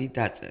მაკგარგი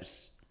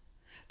დაწერს.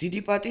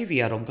 დიდი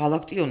პატივია, რომ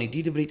გალაქტიონი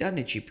დიდ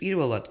ბრიტანეთში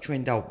პირველად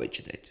ჩვენ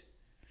დავბეჭდეთ.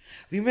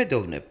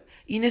 ვიმედოვნებ,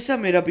 ინესა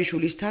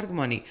მერაბიშვილის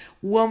თარგმანი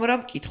უამრავ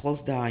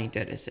მკითხველს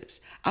დააინტერესებს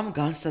ამ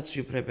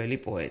განსაცვიფრებელი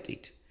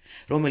პოეტით,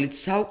 რომელიც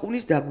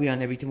საუკუნის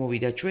დაგვიანებით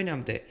მოვიდა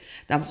ჩვენამდე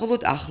და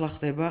მხოლოდ ახლა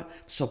ხდება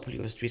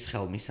მსოფლიოსთვის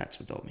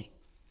ხელმისაწვდომი.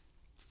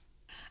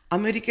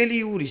 ამერიკელი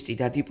იურისტი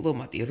და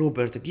დიპლომატი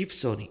რობერტ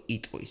გიბსონი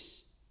იტყვის: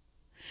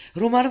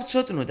 რომ არ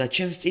მცოდნოდა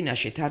ჩემს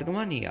წინაშე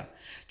თარგმანია,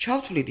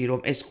 ჩავთვლიდი,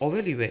 რომ ეს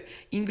ყოველივე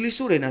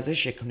ინგლისურ ენაზე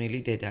შექმნილი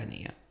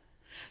დედანია.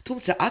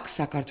 თუმცა აქ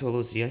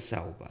საქართველოზია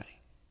საუბარი.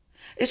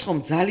 ეს ხომ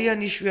ძალიან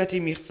იშვიათი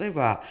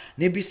მიღწევაა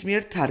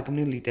ნებისმიერ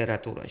თარგმნილ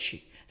ლიტერატურაში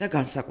და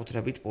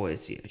განსაკუთრებით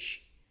პოეზიაში.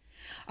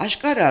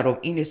 აშკარაა, რომ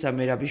ინესა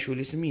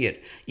მერაბიშვილის მიერ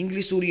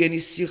ინგლისური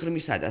ენის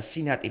სიღრმისა და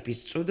სინატიფის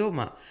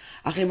წვდომა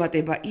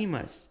აღემატება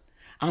იმას,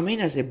 ამ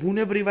ენაზე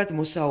ბუნებრივად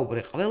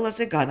მოსაუბრე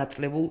ყველაზე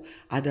განათლებულ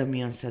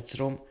ადამიანსაც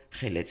რომ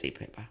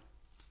ხელეწიფება.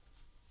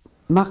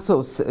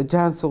 მახსოვს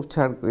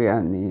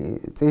ჯანსუღ-ჩარკვიანი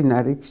წინა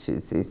რიგში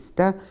ზის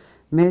და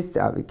მე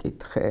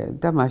წავიკითხე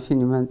და მაშინ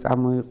მან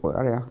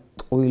წამოიყვარა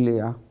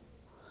ტყუილია.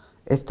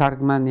 ეს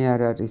თარგმანი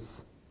არ არის.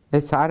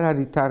 ეს არ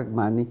არის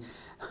თარგმანი.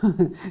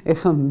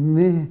 ეხლა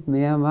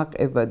მე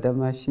ამაყება და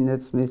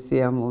მაშინაც მე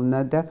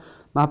სიამოვნა და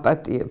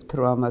მაპატიებთ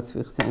რომ ამას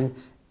ვიხსენებ.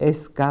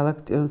 ეს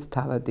გალაქტიონს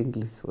თავად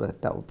ინგლისურად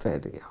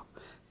დაუწერია.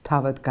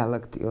 თავად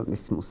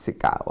გალაქტიონის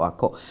მუსიკაა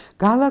აქო.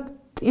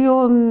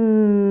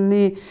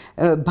 გალაქტიონი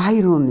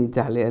ბაირონი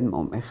ძალიან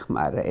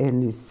მომეხმარა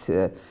ენის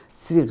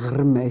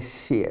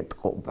სიღრმეში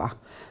ეტყობა.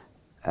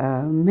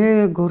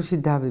 მე გორში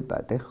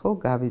დავიბადე, ხო,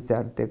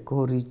 გავიზარდე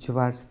გორი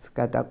ჯვარს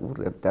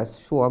გადაყურებდა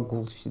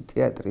შუაგულში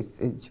თეატრის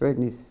წინ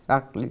ჩვენი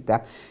სახლი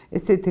და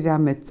ესეთი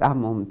რამე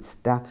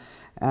წამომცდა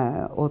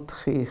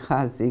 4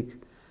 ხაზი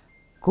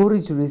გორი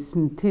ჯვრის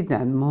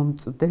მთიდან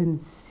მომწვდნენ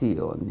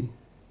სიონი.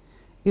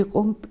 იყო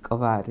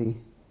მტკვარი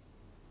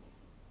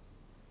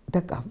და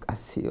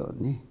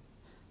კავკასიონი.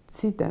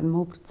 ციდან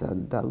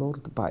მობრძანდა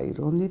ლორდ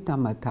ბაირონი და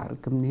მათ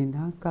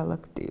არგმნინა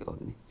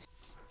გალაქტიონი.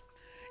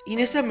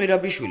 ინესა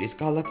მერაბიშვილის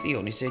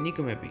გალაქტიონის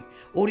ენიგმები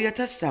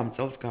 2003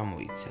 წელს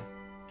გამოიცა.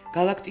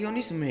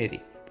 გალაქტიონის მერი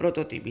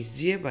პროტოტიპის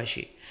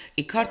ძიებაში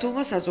კი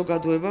ქართულმა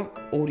საზოგადოებამ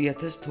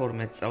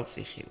 2012 წელს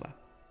იხილა.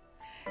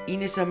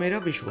 ინესა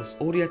მერაბიშვილს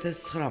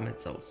 2019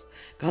 წელს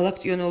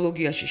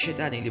გალაქტიონოლოგიაში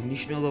შეტანილი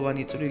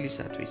მნიშვნელოვანი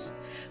წვლილისათვის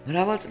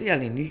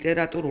მრავალწლიანი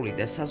ლიტერატურული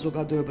და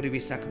საზოგადოებრივი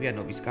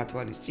საქმიანობის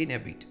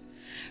გათვალისწინებით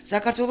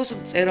საქართველოს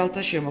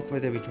მწერალთა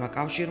შემოქმედებითმა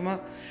კავშირმა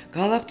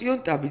გალაქტიონ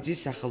ტაბიძის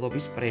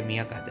სახელობის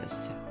პრემია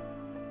გადასცა.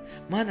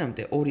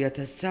 მანამდე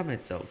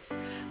 2013 წელს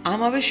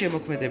ამავე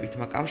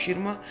შემოქმედებითმა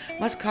კავშირმა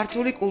მას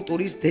ქართული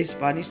კულტურის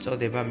დესპანის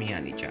წოდება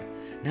მიანიჭა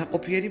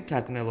ნაყოფიერი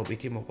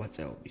მთარგმნელობითი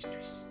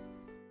მოღვაწეობისთვის.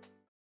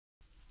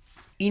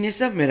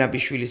 ინესა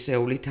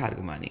მერაბიშვილისეული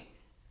თარგმანი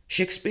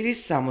შექსპირის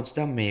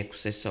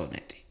 66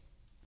 სონეტი.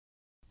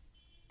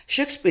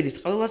 შექსპირის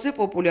ყველაზე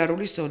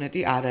პოპულარული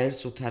სონეტი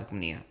არაერთს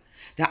უთარგმნია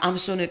და ამ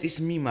სონეტის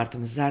მიმართ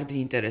მზარდი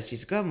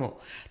ინტერესის გამო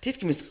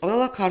თითქმის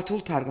ყველა ქართულ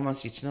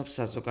თარგმანს იცნობს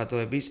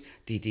საზოგადოების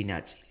დიდი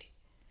ნაწილი.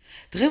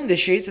 დღემდე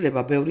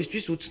შეიძლება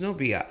ბევრისთვის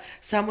უცნობია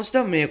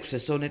 66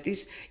 სონეტის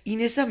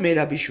ინესა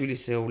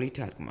მერაბიშვილისეული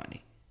თარგმანი,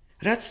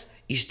 რაც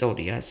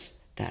ისტორიას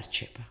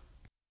დარჩება.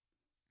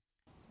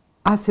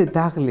 ასე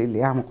დაღლილი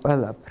ამ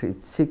ყველაფრით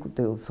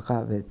სიკვდილს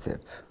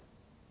ღავეძებ.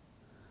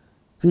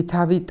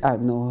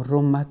 ვითავიტანო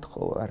რომ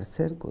მათხოვარს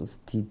ერგოს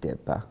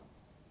დიდება.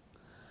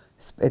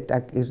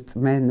 სპეტაკი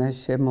რწმენა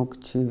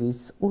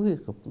შემოგჩივის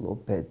უიღბლო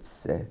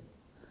ბედზე.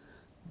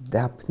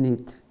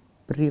 დაფნით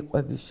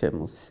ბრიყვები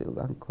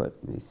შემოსილან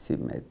ქვეყნის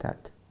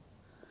იმედად.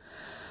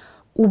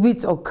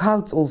 უბიწო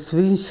ქალწულს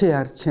ვინ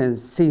შეარჩენს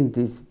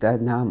სინდის და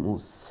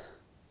ნამუს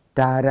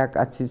და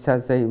არაკაცის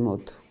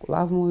აზეიმოთ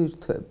კვლავ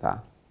მოირთვება.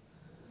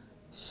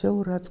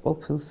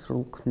 შეურაცხყოფილ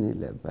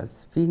სრულქმნილებას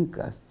ვინ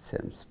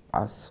გასცემს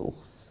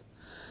პასუხს.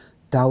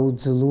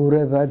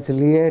 დაუძლურება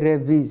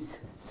ძლიერების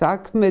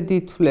საქმე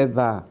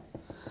დითვლება.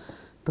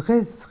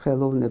 დღეს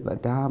ხელოვნება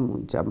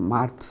დაამონჯა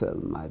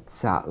მართველმა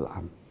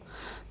ძალამ.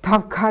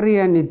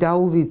 თავქარიანი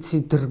დაუვიცი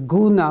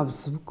დრგუნავს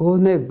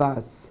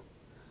გონებას.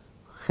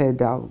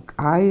 ხედავ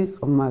კაი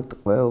ყმად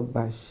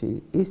ყვეობაში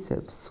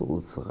ისევ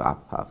სულს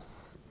ღაფავს.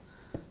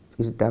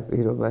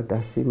 პირდაპირობა და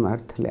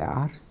სიმართლე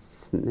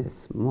არსნეს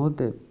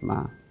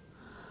მოდებმა.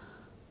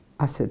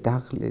 ასე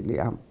დაღლილი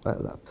ამ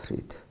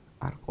ყველაფრით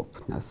არ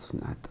ყოფნას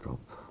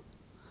ვნატრობ.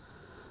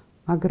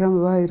 მაგრამ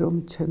ვაი რომ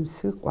ჩემს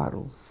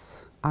სიყვარულს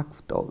აქ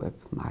ვტოვებ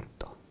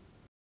მარტო.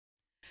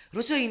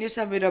 როცა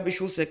ინესა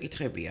მერაბიშვილს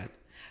ეკითხებიან,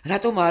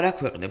 რატომ არ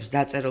აქვეყნებს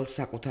დაწერილ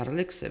საკუთარ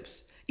ლექსებს,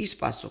 ის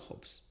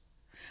პასუხობს: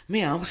 მე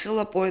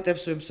ამხელა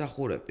პოეტებს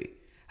ვემსახურები,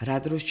 რა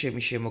დროს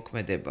ჩემი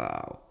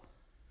შემოქმედებაა.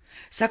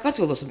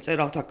 საქართველოს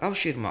მწერალთა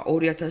კავშირმა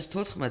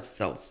 2014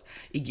 წელს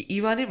იგი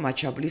ივანე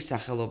მაჩაბლის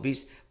სახელობის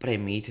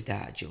პრემიით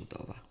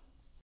დააჯილდოვა.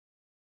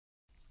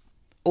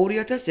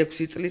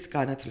 2006 წლის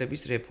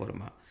განათლების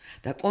რეფორმა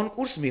და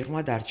კონკურს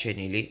მიღმა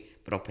დარჩენილი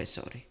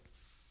პროფესორი.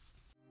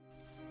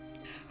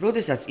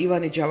 როდესაც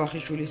ივანე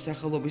ჯავახიშვილის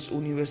სახელობის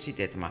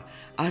უნივერსიტეტმა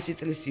 100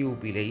 წლის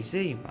იუბილეი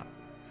ზეიმა,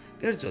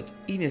 კერძოდ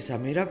ინესა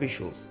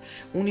მერაბიშვილს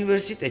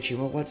უნივერსიტეტში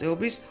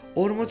მოღვაწეობის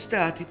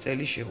 50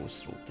 წელი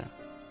შეუსრულდა.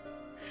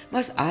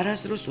 მას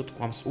არასდროს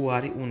უთქვამს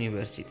უარი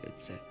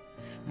უნივერსიტეტზე.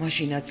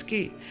 მაშინაც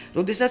კი,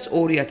 როდესაც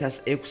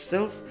 2006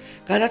 წელს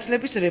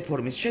განათლების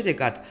რეფორმის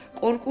შედეგად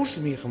კონკურს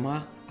მიღმა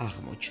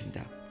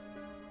აღმოჩნდა.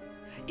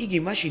 იგი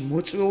მაშინ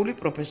მოწვეული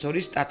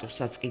პროფესორის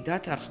სტატუსსაც კი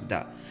დათანხმდა,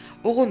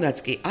 ოღონდაც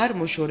კი არ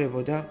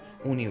მოშორებოდა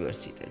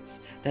უნივერსიტეტს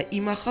და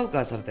იმ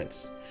ახალგაზრდებს,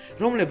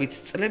 რომლებიც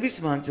წლების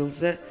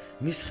მანძილზე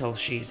მის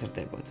ხელში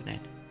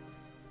იზრდებოდნენ.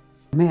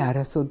 მე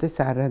არასოდეს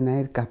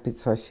არანაირ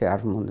გაფიცვაში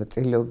არ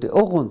მონაწილეობდი.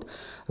 ოღონდ,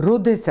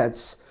 როდესაც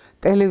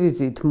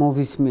ტელევიზიით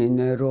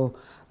მოვისმინე, რომ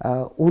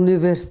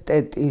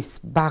უნივერსიტეტის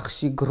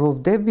ბაღში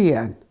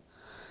გროვდებიან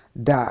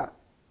და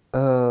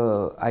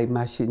აი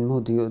მაშინ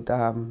მოდიოდა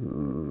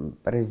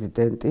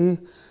პრეზიდენტი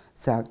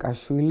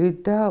სააკაშვილი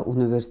და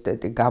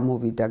უნივერსიტეტი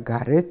გამოვიდა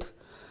გარეთ,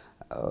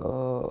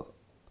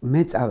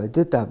 მე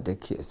წავედი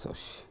დავდექი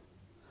ეზოში.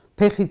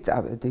 ფეხით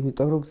წავედი,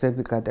 იმიტომ რომ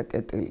გზები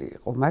გადაკეტილი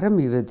იყო, მაგრამ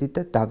მივედი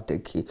და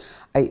დავდექი.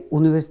 აი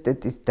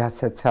უნივერსიტეტის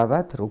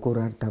დასაცავად როგორ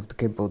არ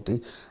დავდგებოდი,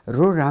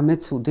 რომ რამე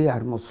ცუდი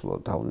არ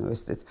მოსვლოდა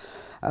უნივერსიტეტს.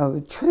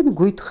 ჩვენ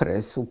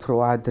გვითხრეს უფრო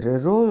ადრე,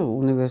 რომ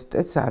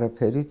უნივერსიტეტს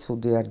არაფერი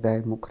ცუდი არ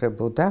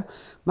დაემუქრებოდა,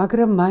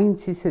 მაგრამ მაინც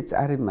ისე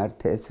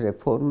წარიმართა ეს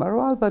რეფორმა,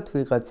 რომ ალბათ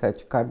ვიღაცა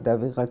ჩქარდა,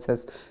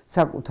 ვიღაცას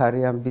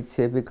საკუთარი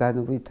ამბიციები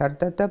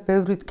განუვითარდა და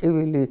ბევრი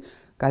ტკივილი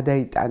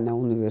გადაიტანა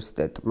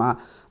უნივერსიტეტმა.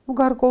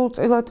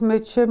 გარკვეულწილად მე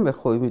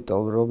შემეხო,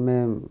 იმიტომ რომ მე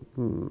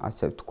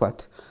ასე ვთქვათ,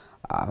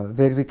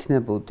 ვერ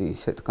ვიქნებოდი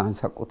ისეთ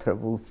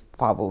განსაკუთრებულ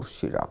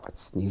ფავორში რაღაც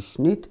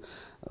ნიშნით,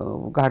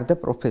 გარდა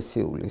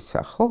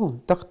პროფესიულისა,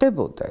 ხო? და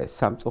ხდებოდა ეს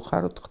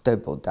სამწუხაროდ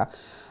ხდებოდა.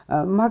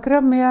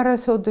 მაგრამ მე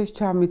არასოდეს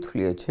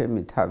ჩამithვლია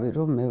ჩემი თავი,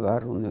 რომ მე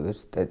ვარ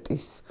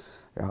უნივერსიტეტის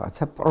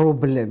რაღაცა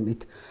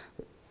პრობლემით.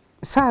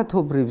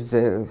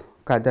 საათობრივზე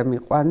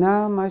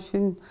გადამიყვანა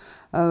მაშინ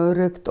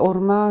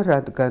რექტორმა,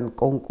 რადგან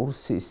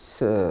კონკურსის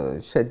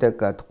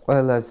შედეგად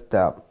ყველას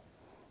და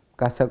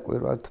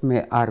გასაკვირვად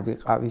მე არ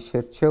ვიყავი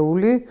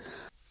შერჩეული.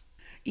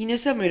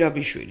 ინესა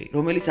მერაბიშვილი,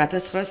 რომელიც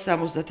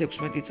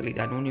 1976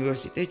 წლიდან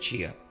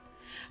უნივერსიტეტშია,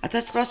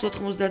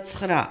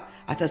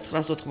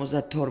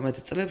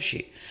 1989-1992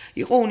 წლებში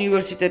იყო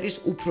უნივერსიტეტის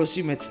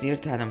უფროსი მეცნიერ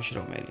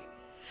თანამშრომელი,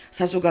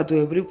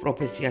 საზოგადოებრივ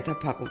პროფესიათა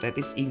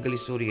ფაკულტეტის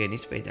ინგლისური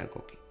ენის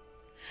პედაგოგი.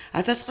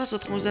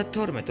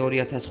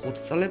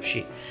 1992-2005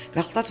 წლებში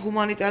გახლდათ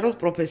ჰუმანიტარულ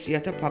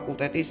პროფესიათა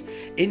ფაკულტეტის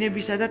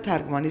ენებისა და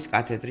თარგმანის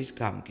კათედრის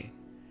გამგე,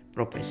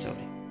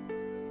 პროფესორი.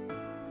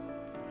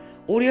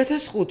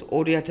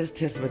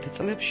 2005-2011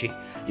 წლებში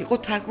იყო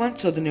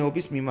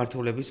თარგმან-მცოდნეობის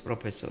მიმართულების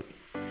პროფესორი,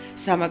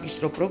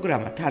 სამაგისტრო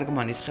პროგრამა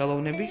თარგმანის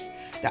ხელოვნების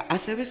და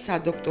ასევე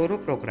სადოქტორო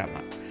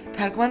პროგრამა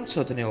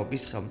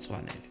თარგმან-მცოდნეობის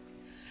ხელმძღვანელი.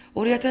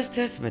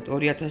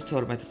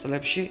 2011-2012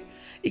 წლებში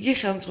იგი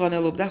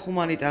ხელმძღვანელობდა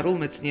ჰუმანიტარულ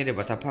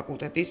მეცნიერებათა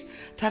ფაკულტეტის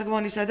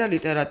თარგმანისა და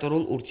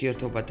ლიტერატურულ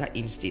ურთიერთობათა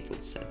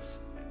ინსტიტუტსაც.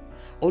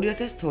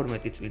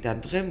 2012 წლიდან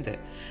დღემდე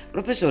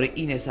პროფესორი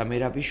ინესა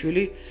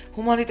მერაბიშვილი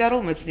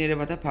ჰუმანიტარულ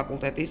მეცნიერებათა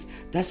ფაკულტეტის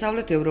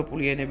დასავლეთ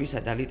ევროპული ენებისა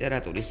და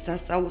ლიტერატურის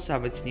სასწავლო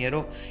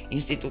სამეცნიერო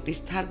ინსტიტუტის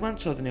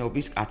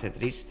თარგმან-მცოდნეობის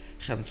კათედრის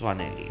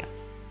ხელმძღვანელია.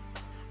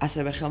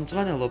 ასევე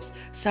ხელმძღვანელობს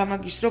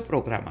სამაგისტრო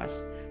პროგრამას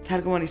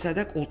თარგმანისა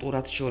და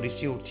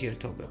კულტურათშორისი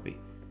ურთიერთობები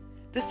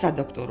და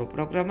სადოქტორო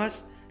პროგრამას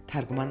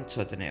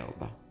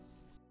თარგმან-მცოდნეობა.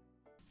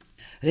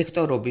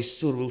 რექტორობის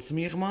სურვილს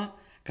მიიღმა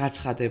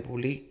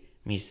გაცხადებული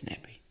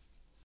მიზნები.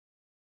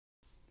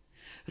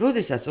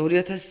 როდესაც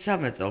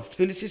 2013 წელს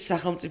თბილისის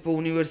სახელმწიფო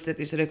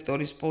უნივერსიტეტის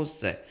რექტორის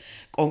პოსტზე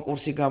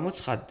კონკურსი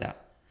გამოცხადდა,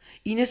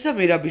 ინესა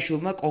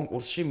მერაბიშვილმა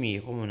კონკურსში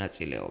მიიღო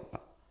მონაწილეობა.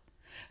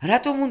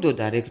 რატომ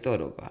უნდოდა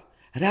რექტორობა,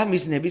 რა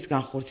მიზნების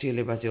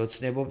განხორციელებაზე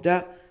ოცნებობდა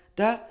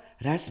და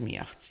რას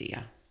მიაღწია?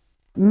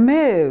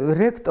 მე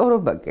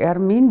რექტორობა კი არ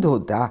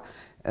მინდოდა,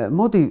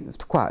 მოდი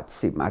ვთქვათ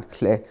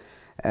სიმართლე,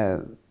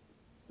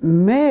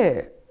 მე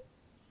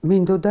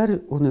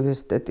მინდოდა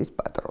უნივერსიტეტის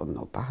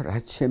პატრონობა,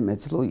 რაც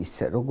შემეძლო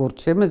ისე, როგორც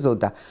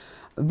შემეძლოდა,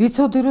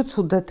 ვიცოდი, რომ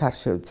ცუდად არ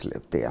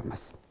შევძლებდი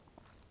ამას.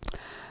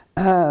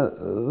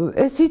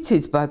 ეს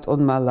იცის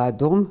ბატონმა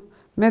ლადომ,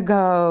 მე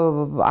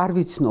არ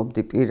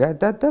ვიცნობდი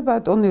პირადად და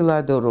ბატონი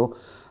ლადო, რომ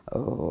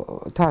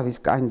თავის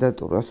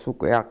კანდიდატურას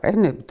უკვე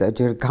აყენებდა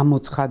ჯერ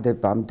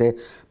გამოცხადებამდე,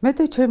 მე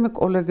და ჩემი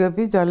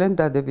კოლეგები ძალიან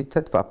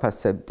დადებითად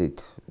ვაფასებდით.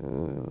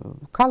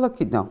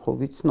 ქალაქიდან ხო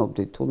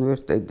ვიცნობდით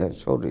უნივერსიტეტიდან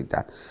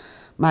შორიდან.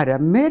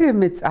 მაგრამ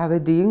მე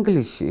წავედი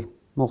ინგლისში,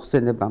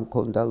 მოხსენება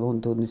მქონდა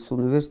ლონდონის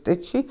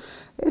უნივერსიტეტში,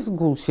 ეს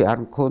გულში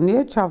არ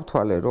მქონია,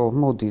 ჩავთვალე, რომ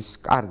მოდის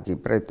კარგი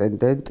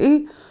პრეტენდენტი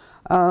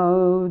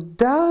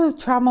და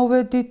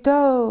ჩამოვედი და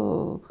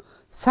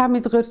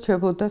 3 დღე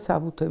რჩებოდა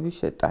საბუთების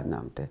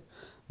შეტანამდე.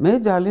 მე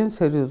ძალიან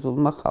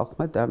სერიოზულმა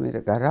ხალხმა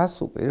დამირეკა,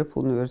 რას უპირებ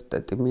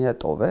უნივერსიტეტი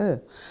მიატოვე?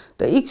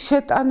 და იქ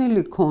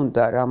შეტანილი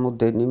ქონდა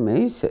რამოდენიმე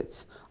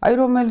ისეც, აი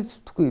რომელიც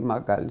თქვი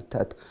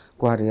მაგალითად,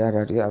 გვარი არ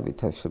არის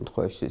ავითარ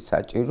შემთხვევაში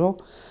საჭირო,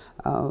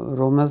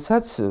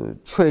 რომელსაც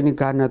ჩვენი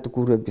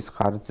განადგურების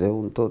ხარჯზე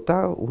უნდა და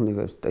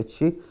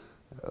უნივერსიტეტში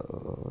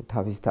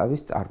თავის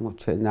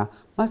წარმოჩენა,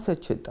 მასაც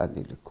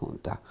შეტანილი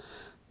ქონდა.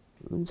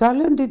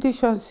 ძალიან დიდი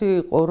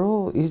შანსი იყო,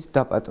 რომ ის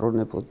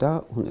დაპატრონებოდა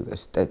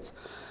უნივერსიტეტს.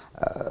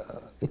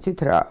 იცით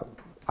რა,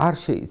 არ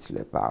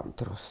შეიძლება ამ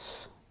დროს,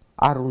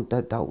 არ უნდა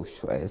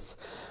დაუშვეს.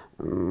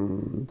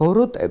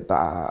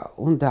 ბოროტება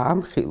უნდა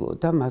ამხილო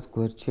და მას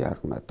გვერდში არ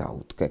უნდა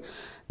დაუდგე.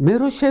 მე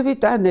რო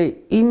შევიტანე,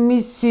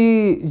 იმისი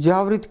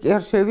ჯავრით კი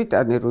არ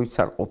შევიტანე, რომ ის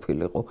არ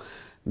ყოფილიყო.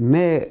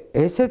 მე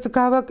ესეც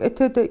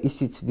გავაკეთე და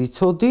ისიც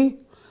ვიცოდი,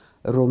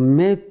 რომ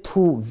მე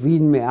თუ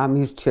ვინმე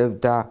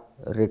ამირჩევდა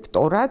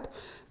რექტორად,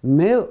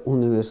 მე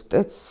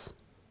უნივერსიტეტს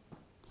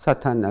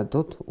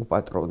სათანადოდ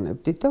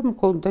უპატრონებდი და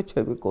მქონდა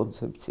ჩემი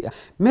კონცეფცია.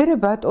 მე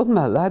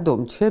ბატონმა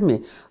ლადომ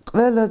ჩემი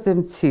ყველაზე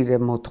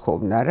მცირე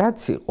მოთხოვნა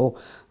რაც იყო,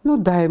 ნუ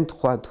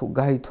დაემთხვა თუ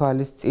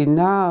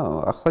გაითვალისწინა,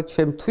 ახლა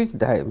ჩემთვის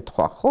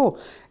დაემთხვა, ხო?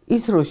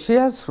 ის რო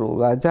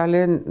შეასრულა,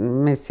 ძალიან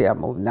მე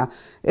სიამოვნა.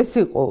 ეს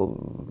იყო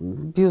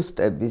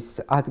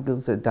ბიუსტების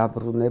ადგილზე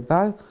დაბრუნება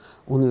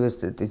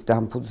უნივერსიტეტის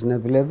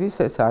დამფუძნებლების,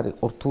 ეს არ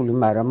იყო რთული,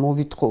 მაგრამ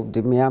მოვითხოვდი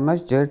მე ამას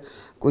ჯერ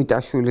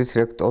კვიტაშვილის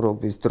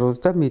რექტორობის დროს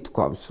და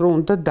მithქვამს, რომ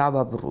უნდა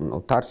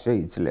დავაბრუნოთ, არ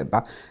შეიძლება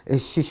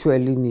ეს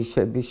შიშველი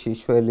ნიშები,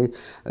 შიშველი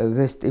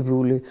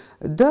ვესტიბიული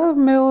და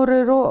მეორე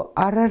რომ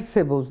არ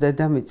არსებობს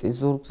დედამიწის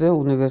ზურგზე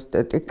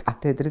უნივერსიტეტი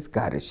კათედრის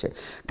გარეშე.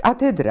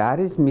 კათედრა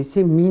არის მისი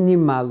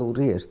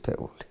მინიმალური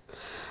ერთეული.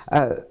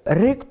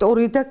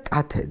 რექტორი და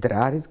კათედრა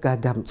არის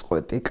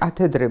გადამწყვეტი.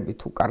 კათედრები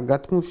თუ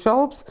კარგად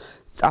მუშაობს,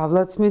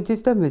 სწავლაც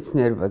მიდის და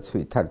მეცნიერებაც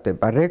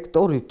ვითარდება.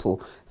 რექტორი თუ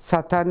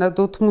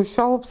სათანადოდ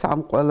მუშაობს, ამ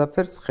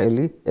ყველაფერს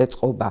ხელი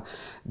ეწყობა.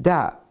 და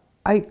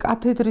აი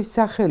კათედრის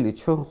სახელი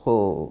ჩვენ ხო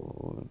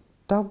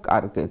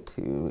დავკარგეთ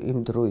იმ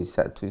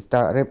დროისათვის და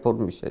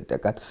რეფორმის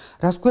შედეგად.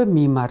 რას ქვია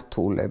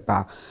მიმართულება?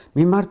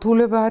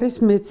 მიმართულება არის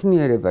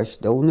მეცნიერებაში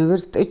და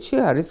უნივერსიტეტში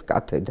არის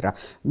კათედრა.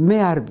 მე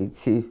არ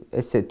ვიცი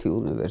ესეთი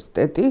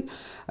უნივერსიტეტი,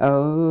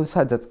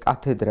 სადაც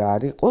კათედრა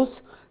არ იყოს,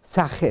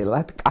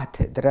 სახელად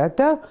კათედრა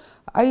და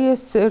აი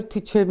ეს ერთი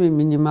ჩემი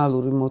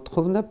მინიმალური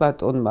მოთხოვნა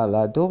ბატონმა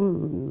ლადომ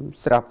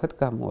სწრაფად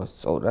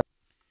გამოასწორა.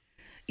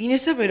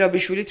 ინესა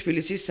მერაბიშვილი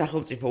თბილისის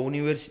სახელმწიფო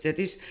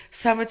უნივერსიტეტის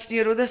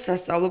სამეცნიერო და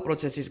სასწავლო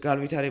პროცესის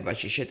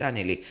განვითარებაში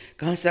შეტანილი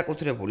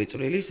განსაკუთრებული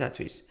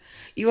წვლილისათვის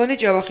ივანე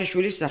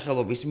ჯავახიშვილის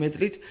სახელობის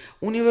მედლით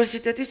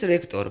უნივერსიტეტის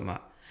რექტორმა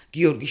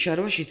გიორგი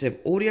შარვაშიძემ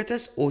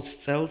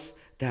 2020 წელს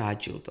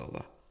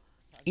დააჯილდოვა.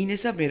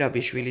 ინესა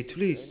მერაბიშვილი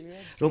თვლის,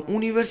 რომ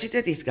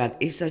უნივერსიტეტისგან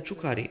ეს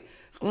საჩუქარი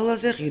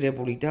ყველაზე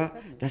ღირებული და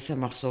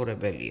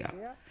დასამახსოვრებელია,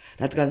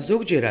 რადგან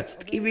ზოგჯერაც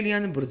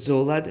ტკივილიან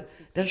ბრძოლად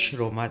და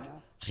შრომად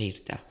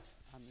ღირდა.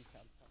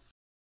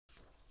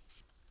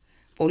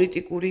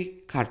 პოლიტიკური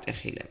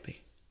ქარტეხილები.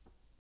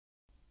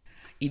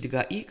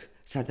 იდგა იქ,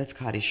 სადაც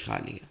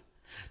ქარიშხალია.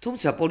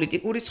 თუმცა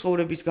პოლიტიკური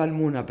ცხოვრებისგან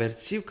მონაბერ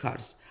ცივ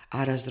ქარს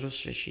არასდროს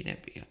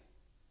შეშინებია.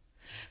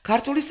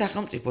 ქართული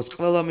სახელმწიფოს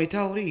ყველა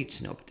მეთაური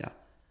იცნობდა,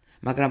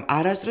 მაგრამ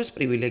არასდროს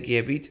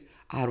პრივილეგიებით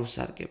არ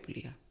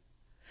უსარგებლია.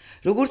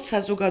 როგორც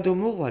საზოგადო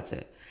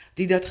მოღვაწე,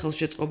 დიდად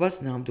ხელშეწყობას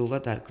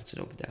ნამდვილად არ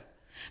გრძნობდა,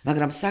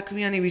 მაგრამ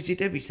საქმიანი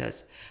ვიზიტებისას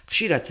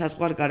ხშირად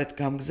საზღვარგარეთ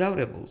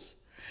გამგზავრებულს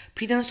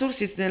ფინანსურ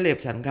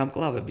სიძნელეებთან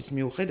გამკლავების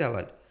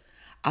მიუხედავად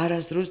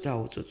არასდროს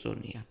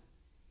დაუწუწუნია,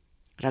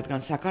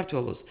 რადგან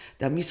საქართველოს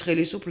და მის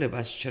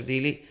ხელისუფლებას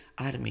ჩრდილი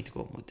არ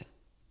მიდგომოდა.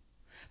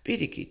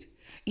 პირიქით,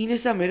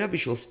 ინესა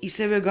მერაბიშვილს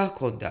ისევე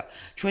გაჰქონდა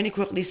ჩვენი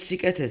ქვეყნის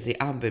სიკეთეზე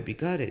ამბები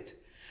გარეთ,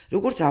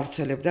 როგორც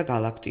ავრცელებდა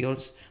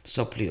გალაქტიონს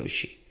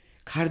მსოფლიოში,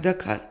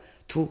 ქარდაქარ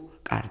თუ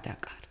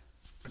კარდაქარ.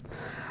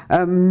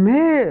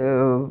 მე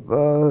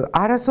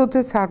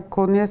არასოდეს არ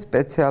მქონია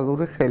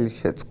სპეციალური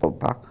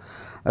ხელშეწყობა,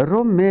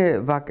 რომ მე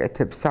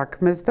ვაკეთებ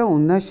საქმეს და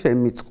უნდა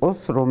შემიწყოს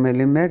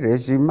რომელიმე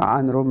რეჟიმმა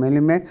ან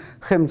რომელიმე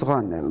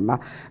ხელმძღვანელმა.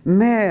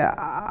 მე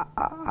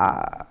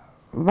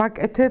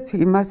ვაკეთებ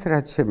იმას,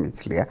 რაც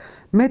შემიძლია.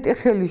 მეტი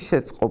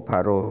ხელშეწყობა,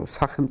 რომ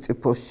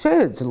სახელმწიფოს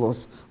შეეძლოს,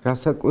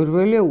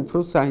 რასაკვირველია, უფრო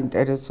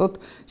საინტერესოდ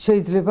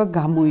შეიძლება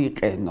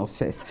გამოიყენოს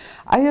ეს.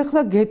 აი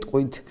ახლა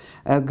გეტყვით,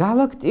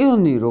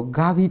 გალაქტიონი რომ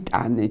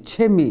გავიტანე,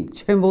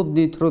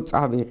 ჩემოდნით რომ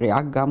წავიღე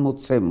აქ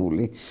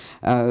გამოცემული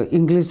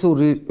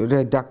ინგლისური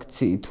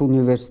რედაქციით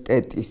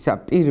უნივერსიტეტისა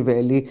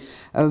პირველი,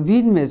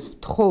 ვინმეს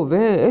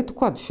ვთხოვე,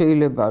 ეთქვათ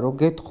შეიძლება რომ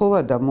გეთხოვა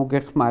და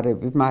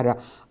მოგეხმარები, მაგრამ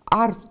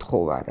არ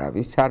ვთხოვ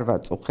არავის, არ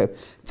ვაწუხებ.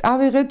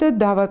 წავიღე და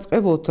დავაწყე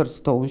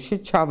Waterstone-ში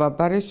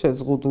ჩავაბარე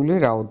შეზღუდული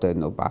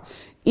რაოდენობა.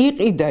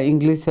 იყიდა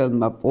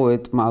ინგლისელმა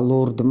პოეტმა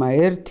ლორდმა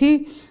ერთი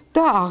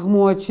და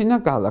აღმოაჩინა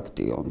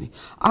გალაქტიონი.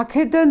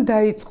 აქედან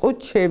დაიწყო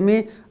ჩემი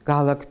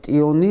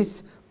გალაქტიონის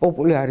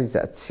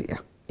პოპულარიზაცია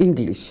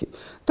ინგლისში.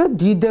 და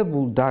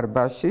დიდებულ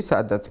დარბაზში,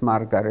 სადაც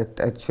მარგარეტ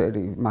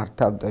ტეტჩერი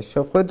მართავდა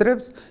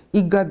შეხვედრებს,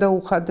 იქ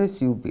გადაუხადეს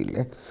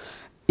იუბილე.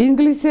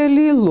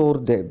 ინგლისელი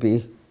ლორდები,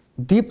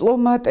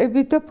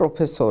 დიპლომატები და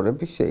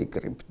პროფესორები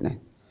შეიკრიბნენ.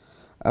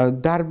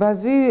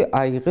 დარბაზი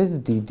აიღეს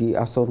დიდი,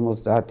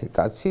 150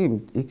 კაცი,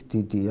 იქ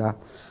დიდია.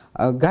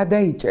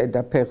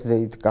 გადაიჭედა ფეხზე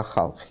იდგა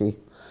ხალხი.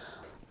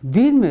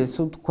 ვინმეს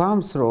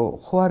უთქვამს, რომ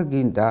ხო არ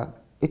გინდა,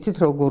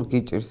 იცით როგორ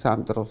გიჭირს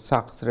ამ დროს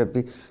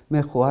სახსრები,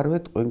 მე ხო არ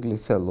ვეტყვი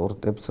ინგლისელ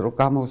ლორდებს, რომ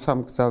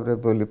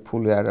გამოსამგზავრებელი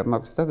ფული არა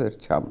მაქვს და ვერ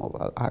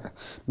ჩამოვალ. არა,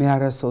 მე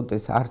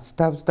არასოდეს არც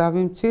თავს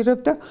დავიმცირებ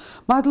და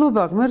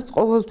მადლობა ღმერთს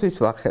ყოველთვის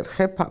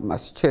ვახერხებ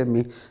ამას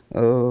ჩემი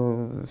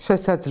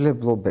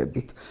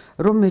შესაძლებლობებით,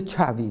 რომ მე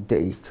ჩავიდე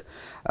იქ.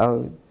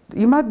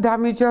 იმად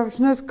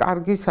დამიჯავშნეს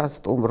კარგი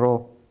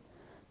სასტუმრო.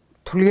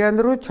 თვლიან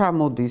რომ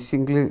ჩამოდის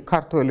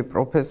ქართველი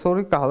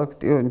პროფესორი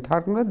გალაქტიონი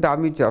თარგმნა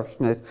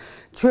დამიჯავშნეს.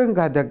 ჩვენ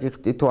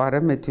გადაგიხდით თუ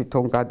არა მე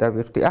თვითონ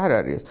გადავიხდი, არ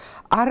არის.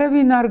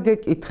 არავინ არ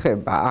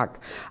გეკითხება აქ.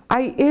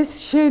 აი ეს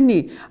შენი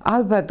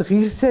ალბათ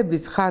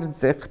ღირსების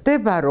ხარჯზე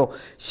ხდება, რომ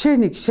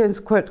შენი შენს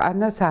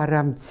ქვეყანას არ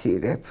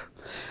ამცირებ.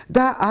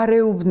 და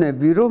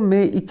არეუბნები რომ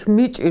მე იქ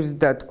მიჭირს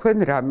და თქვენ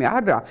რამე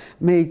არა,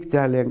 მე იქ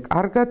ძალიან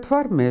კარგად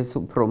ვარ, მე ეს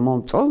უფრო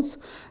მომწონს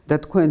და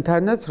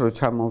თქვენთანაც რო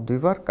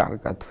ჩამოვდივარ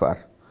კარგად ვარ.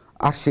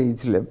 არ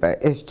შეიძლება,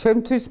 ეს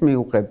ჩემთვის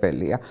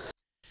მიუღებელია.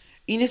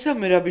 ინესა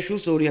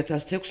მერაბიშვილს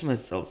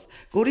 2016 წელს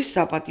გორის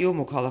საპატიო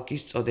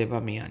მოქალაქის წოდება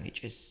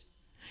მიანიჭეს.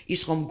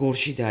 ის ხომ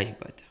გორში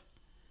დაიბადა.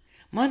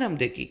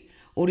 მანამდე კი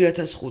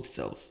 2005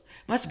 წელს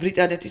მას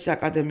ბრიტანეთის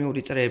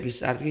აკადემიური წრეების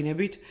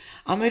წარდგინებით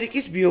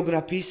ამერიკის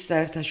ბიოგრაფიის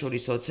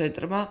საერთაშორისო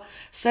ცენტრმა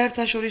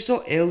საერთაშორისო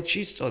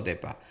ელჩის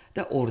წოდება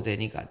და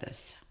ორდენი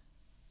გადასცა.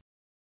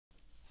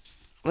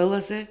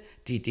 ყველაზე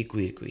დიდი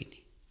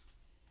გვირგვინი.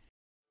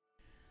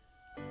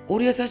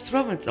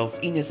 2018 წელს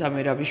ინესა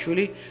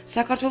მერაბიშვილი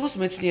საქართველოს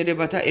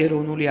მეცნიერებათა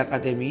ეროვნული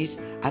აკადემიის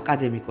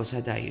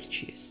აკადემიკოსად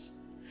აირჩიეს.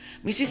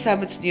 მისი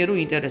სამეცნიერო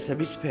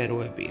ინტერესების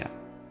სფეროებია: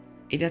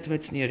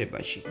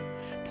 ენათმეცნიერებაში,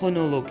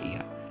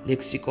 ფონოლოგია,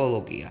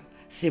 ლექსიკოლოგია,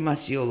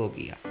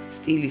 სემასიოლოგია,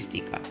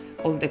 სტილისტიკა,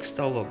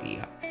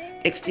 კონტექსტოლოგია,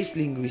 ტექსტის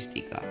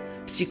ლინგვისტიკა,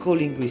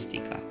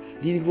 ფსიქოლინგვისტიკა,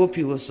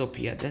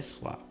 ლინგვოფილოსოფია და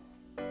სხვა.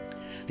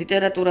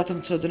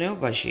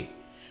 ლიტერატურათმცოდნეობაში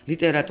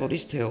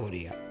ლიტერატურის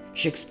თეორია,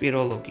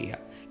 შექსპიროლოგია,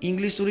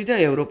 ინგლისური და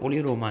ევროპული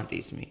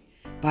რომანტიზმი,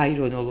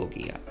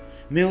 ბაირონოლოგია,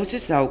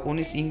 მე-20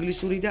 საუკუნის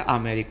ინგლისური და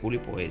ამერიკული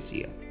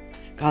პოეზია,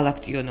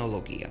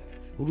 გალაქტიონოლოგია,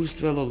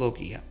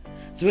 რუსთველოლოგია,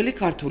 ძველი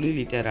ქართული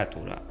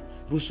ლიტერატურა,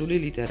 რუსული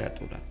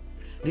ლიტერატურა,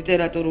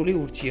 ლიტერატურული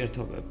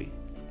ურთიერთობები,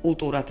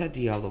 კულტურათა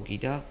დიალოგი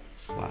და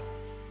სხვა.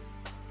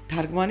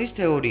 თარგმანის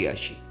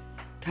თეორიაში,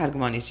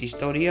 თარგმანის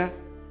ისტორია,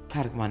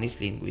 თარგმანის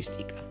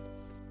ლინგვისტიკა.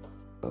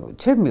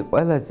 ჩემი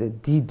ყველაზე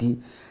დიდი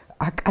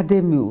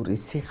აკადემიური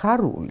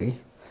სიხარული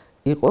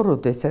იყო,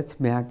 როდესაც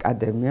მე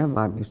აკადემია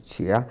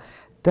მამირჩია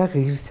და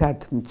ღირსად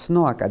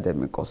მცნო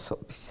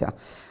აკადემიკოსობისა.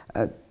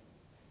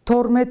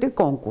 12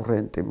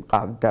 კონკურენტი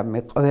მყავდა, მე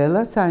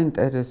ყველა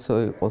საინტერესო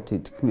იყო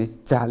თითქმის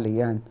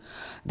ძალიან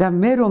და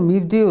მე რომ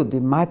მივდიოდი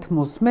მათ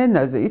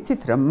მოსმენაზე,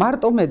 იცით რა,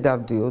 მარტო მე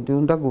დავდიოდი,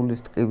 უნდა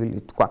გულის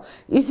ტკივილი თქვა.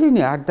 ისინი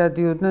არ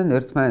დადიოდნენ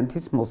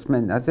ერთმანეთის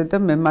მოსმენაზე და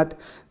მე მათ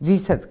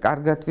ვისაც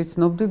კარგად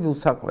ვიცნობდი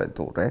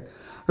ვუსაყვედურე.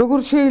 როგორ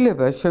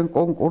შეიძლება შენ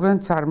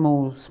კონკურენტს არ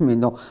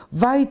მოусმინო?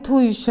 ვაი თუ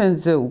ის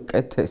შენზე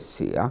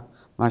უკეთესია.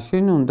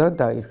 მაშინ უნდა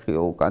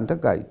დაიხიო უკან და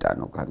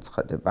გაიტანო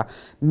განცხადება.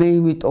 მე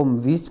იმიტომ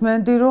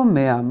ვისმენდი, რომ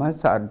მე ამას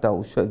არ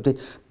დაუშვებდი.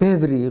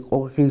 ბევრი იყო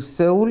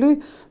ღირსეული,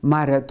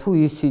 მაგრამ თუ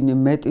ისინი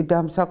მეტი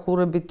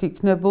დამსახურებით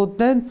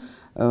იქნებოდნენ,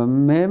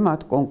 მე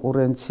მათ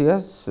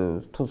კონკურენციას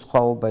თუ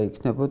სხვაობა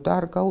იქნებოდა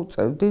არ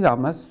გაუწევდი,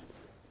 ამას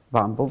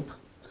ვამბობ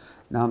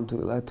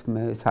ნამდვილად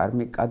მე ეს არ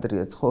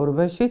მიკადრია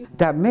ცხოვრებაში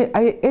და მე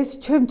აი ეს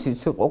ჩემთვის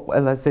იყო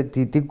ყველაზე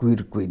დიდი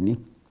გვირგვინი.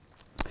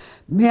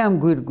 მე ამ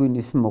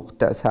გვირგვინის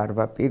მოხდას არ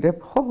ვაპირებ,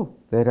 ხო?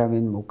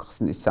 ვერავინ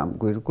მოგხსნის ამ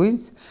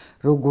გვირგვინს,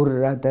 როგორ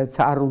რადაც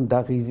არ უნდა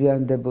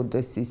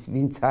ღიზიანდებოდეს ის,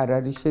 ვინც არ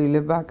არის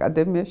შეიძლება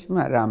აკადემიაში,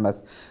 მაგრამ ამას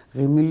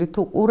ღიმილით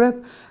უყურებ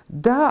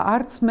და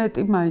არც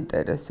მეტი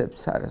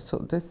მაინტერესებს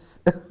არასოდეს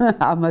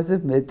ამაზე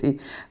მეტი.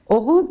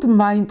 ოღონდ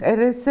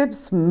მაინტერესებს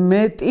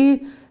მეტი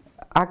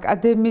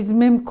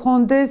აკადემიზმი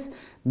მქონდეს,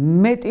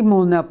 მეტი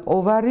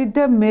მონაპოვარი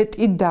და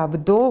მეტი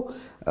დავდო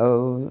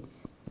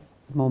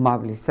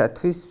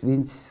მომავლისათვის,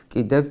 ვინც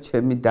კიდევ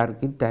ჩემი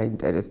დარგით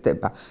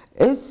დაინტერესდება.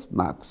 ეს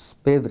მაქვს,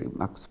 ბევრი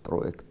მაქვს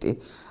პროექტი.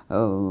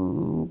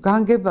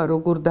 განგება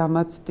როგორ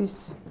დამაცდის,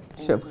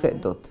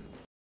 შევხედოთ.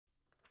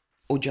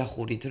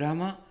 ოჯახური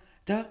დრამა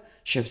და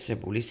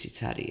შევსებული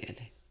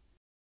სიცარიელე.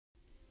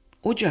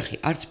 ოჯახი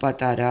არც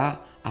პატარაა,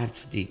 არც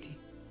დიდი.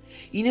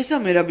 ინესა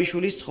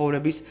მერაბიშვილის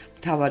ცხოვრების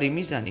მთავარი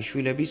მიზანი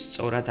შვილების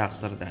სწორად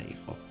აღზრდა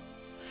იყო.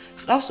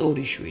 ჰყავს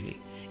ორი შვილი,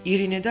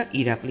 ირინე და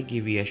ირაკლი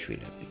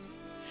გივიაშვილები.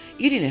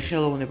 ირინე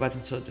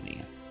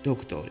ხელოვნებათმცოდნეა,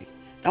 დოქტორი,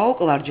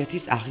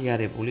 ტაო-კლარჯეთის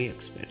აღიარებული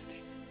ექსპერტი.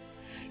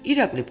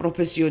 ირაკლი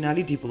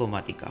პროფესიონალი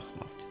დიპლომატი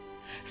გახლავთ.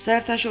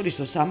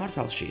 საერთაშორისო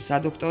სამართალში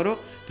სადოქტორო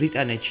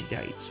ბრიტანეთში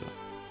დაიცვა.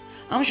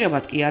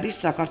 ამჟამად კი არის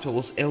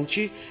საქართველოს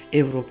ელჩი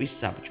ევროპის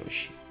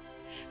საბჭოში.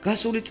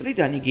 გასული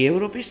წლიდან იგი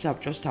ევროპის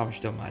საბჭოს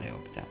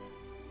თავმჯდომარეობდა,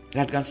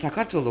 რადგან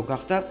საქართველო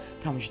გახდა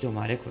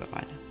თავმჯდომარე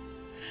ქვეყანა.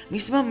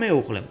 მისმა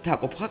მეუღლემ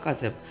თაკობ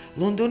ხაკაძემ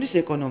ლონდონის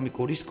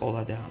ეკონომიკური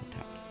სკოლა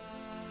დაამთავრა.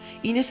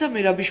 ინესა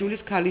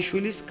მერაბიშვილის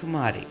ქალიშვილის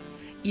ქმარი,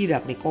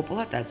 ირაკლი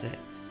კოპლატაძე,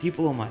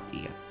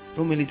 დიპლომატია,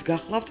 რომელიც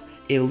გახლავთ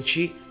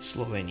ელჩი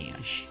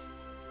სლოვენიაში.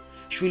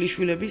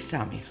 შვილიშვილები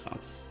სამი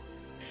ჰყავს.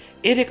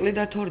 ერეკლე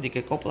და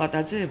თორნიკე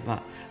კოპლატაძეებმა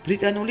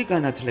ბრიტანული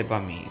განათლება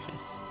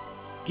მიიღეს.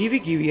 გივი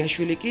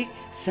გივიაშვილი კი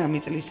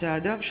 3 წლისაა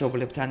და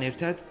მშობლებთან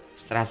ერთად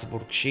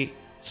სტრასბურგში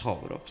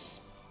ცხოვრობს.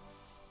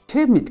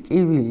 ჩემი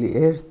ტკივილი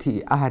ერთი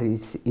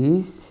არის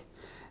ის,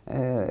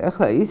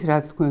 ეხლა ის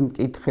რაც თქვენ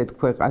მკითხეთ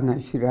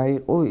ქვეყანაში რა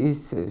იყო,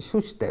 ის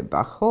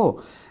შუშტება, ხო?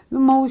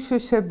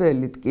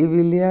 მოუშვიშებელი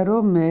ტკივილია,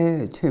 რომ მე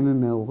ჩემი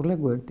მეუღლე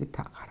გვერდით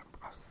აღარ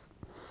მყავს.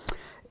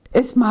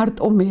 ეს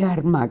მარტო მე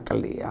არ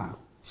მაკლია,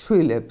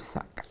 შვილებს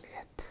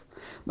აკლიათ.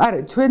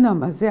 მაგრამ ჩვენ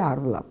ამაზე არ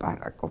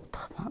ვლაპარაკობთ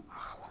ახლა.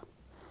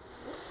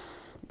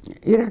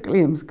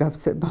 ირაკლიემს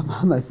გავსება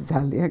მამას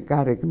ძალიან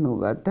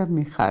გარეგნულად და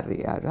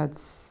მიხარია, რაც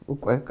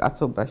უკვე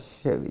კაცობაში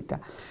შევიდა.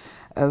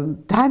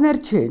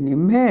 დანარჩენი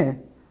მე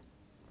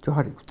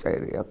ჯვარი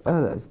გწერია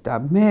ყველას და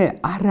მე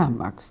არა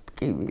მაქვს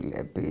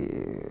ტკივილები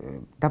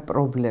და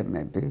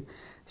პრობლემები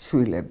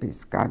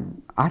შვილებისგან,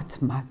 არც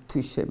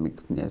მათთვის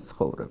შემიქმნია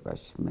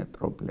ცხოვრებაში მე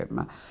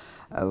პრობლემა.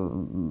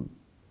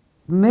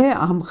 მე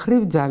ამ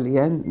ხრივ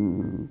ძალიან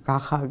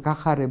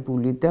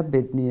გახარებული და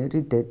ბედნიერი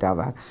დედა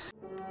ვარ.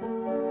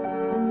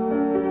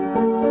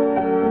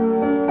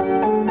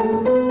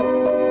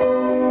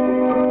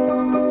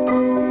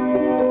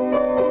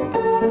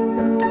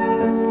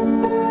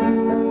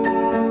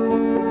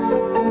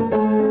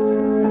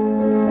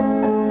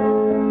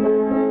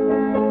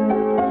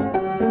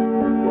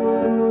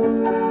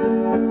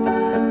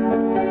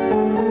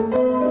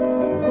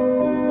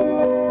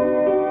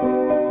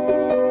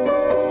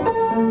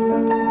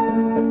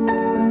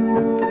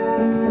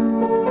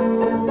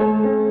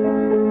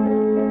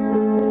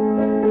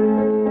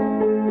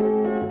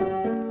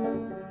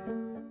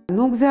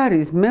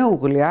 გამოგზარის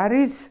მეუღლე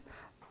არის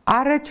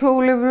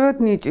არაჩვეულებრივად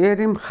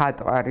ნიჭიერი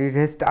მხატვარი,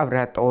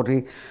 რესტავრატორი.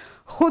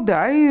 ხო და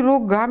აი რო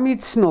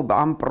გამიცნობ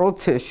ამ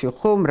პროცესში,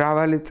 ხო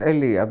მრავალი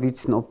წელია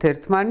ვიცნობთ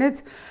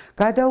ერთმანეთს,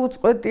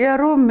 გადაუწყვეტია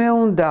რომ მე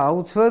უნდა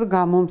აუცილებლად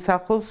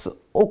გამომსახოს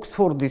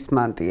ოქსფორდის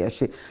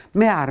მანტიაში.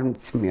 მე არ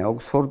მცმია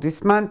ოქსფორდის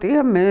მანტია,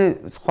 მე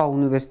სხვა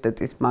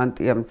უნივერსიტეტის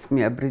მანტია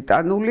მცმია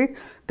ბრიტანული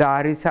და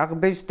არის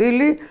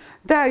აღბეჭდილი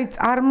და აი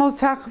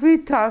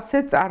წარმოსახვით ასე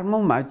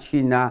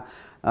წარმომაჩინა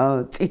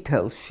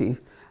წითელში.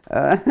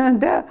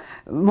 და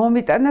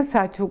მომიტანა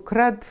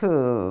საჩუქრად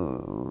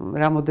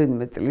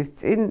რამოდენიმე წლის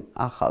წინ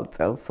ახალ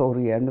წელს 2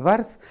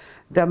 იანვარს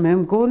და მე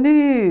მგონი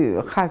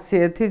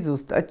ხასიათი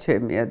ზუსტად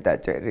ჩემია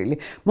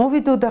დაჭერილი.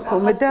 მოვიდოდა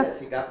ხოლმე და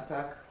ხასიათი გაქვთ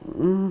აქ?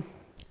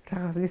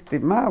 რაღაცის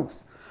მაქვს.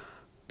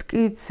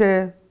 მტკიცე,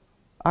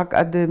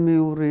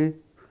 აკადემიური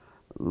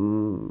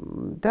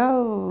და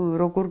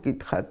როგორ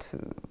გითხრათ,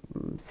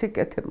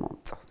 სიკეთე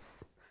მომწონს.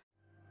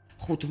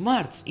 5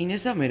 მარტს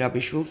ინესა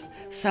მერაბიშვილს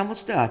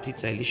 70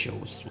 წელი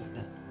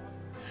შეუსრულდა.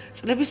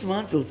 წლების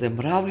მანძილზე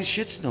მრავლის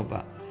შეცნობა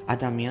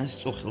ადამიანს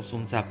წუხილს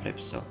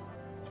უმძაფრებსო.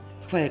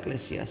 თქვა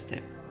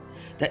ეკლესიასთან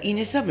და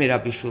ინესა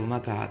მერაბიშვილმა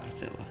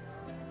გააგრძელა.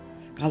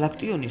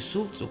 გალაქტიონი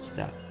სულ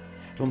წუხდა,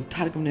 რომ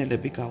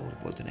თარგმნელები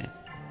გაურბოდნენ.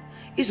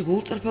 ის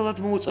გულწრფელად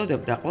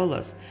მოუწოდებდა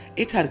ყველას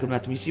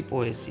ეთარგმნათ მისი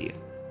პოეზია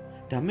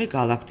და მე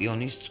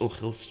გალაქტიონის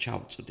წუხილს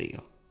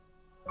ჩავწვდიო.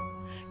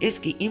 ეს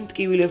კი იმ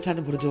ტკივილებთან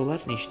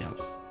ბრძოლას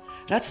ნიშნავს,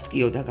 რაც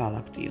ტკიოდა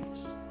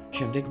გალაქტიონს,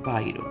 შემდეგ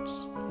ბაირონს,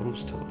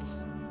 რუსთველს.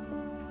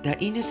 და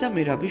ინესა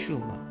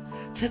მერაბიშვილმა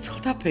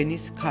ცეცხლთა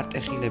ფენის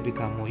ქარტეხილები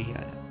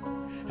გამოიარა,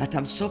 რათა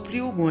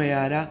მსოფლიო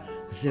მოეარა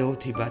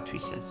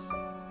მზეოთიბათვისას.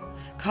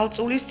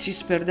 ქალწულის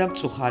ცისფერ და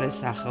მწუხარე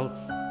სახელს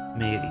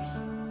მერის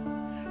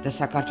და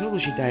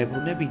საქართველოში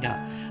დაებრუნებინა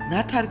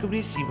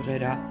ნათარგმნის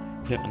სიმღერა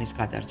ქვეყნის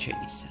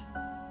გადარჩენისა.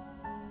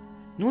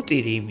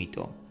 ნუტირი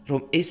იმიტომ,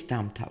 რომ ეს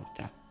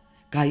დამთავრდა,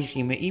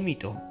 გაიღიმე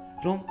იმიტომ,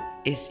 რომ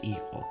ეს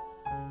იყო.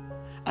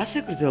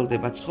 ასე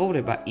გრძელდება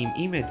ცხოვრება იმ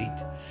იმედით,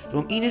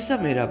 რომ ინესა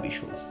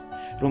მერაბიშვილს,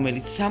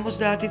 რომელიც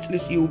 70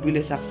 წლის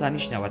იუბილეს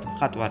აღსანიშნავად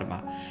მხატვარმა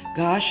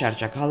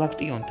გააშარჯა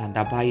გალაქტიონთან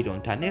და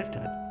ბაირონთან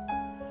ერთად,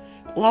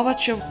 კვლავად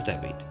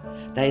შევხვდებით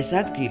და ეს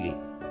ადგილი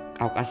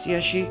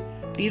კავკასიაში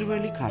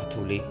პირველი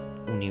ქართული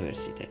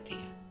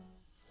უნივერსიტეტია.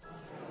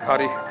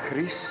 Karih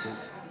Chris,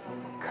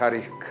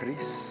 Karih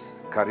Chris,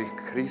 Karih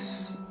Chris.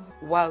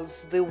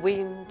 Whilst the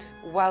wind,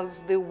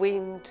 whilst the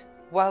wind,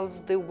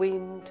 whilst the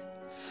wind,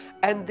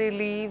 and the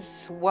leaves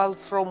whirl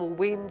from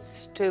wind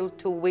still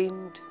to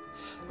wind,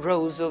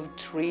 rows of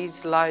trees,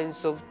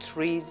 lines of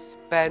trees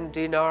bend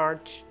in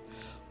arch.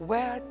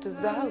 Where art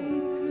thou?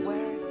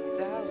 Where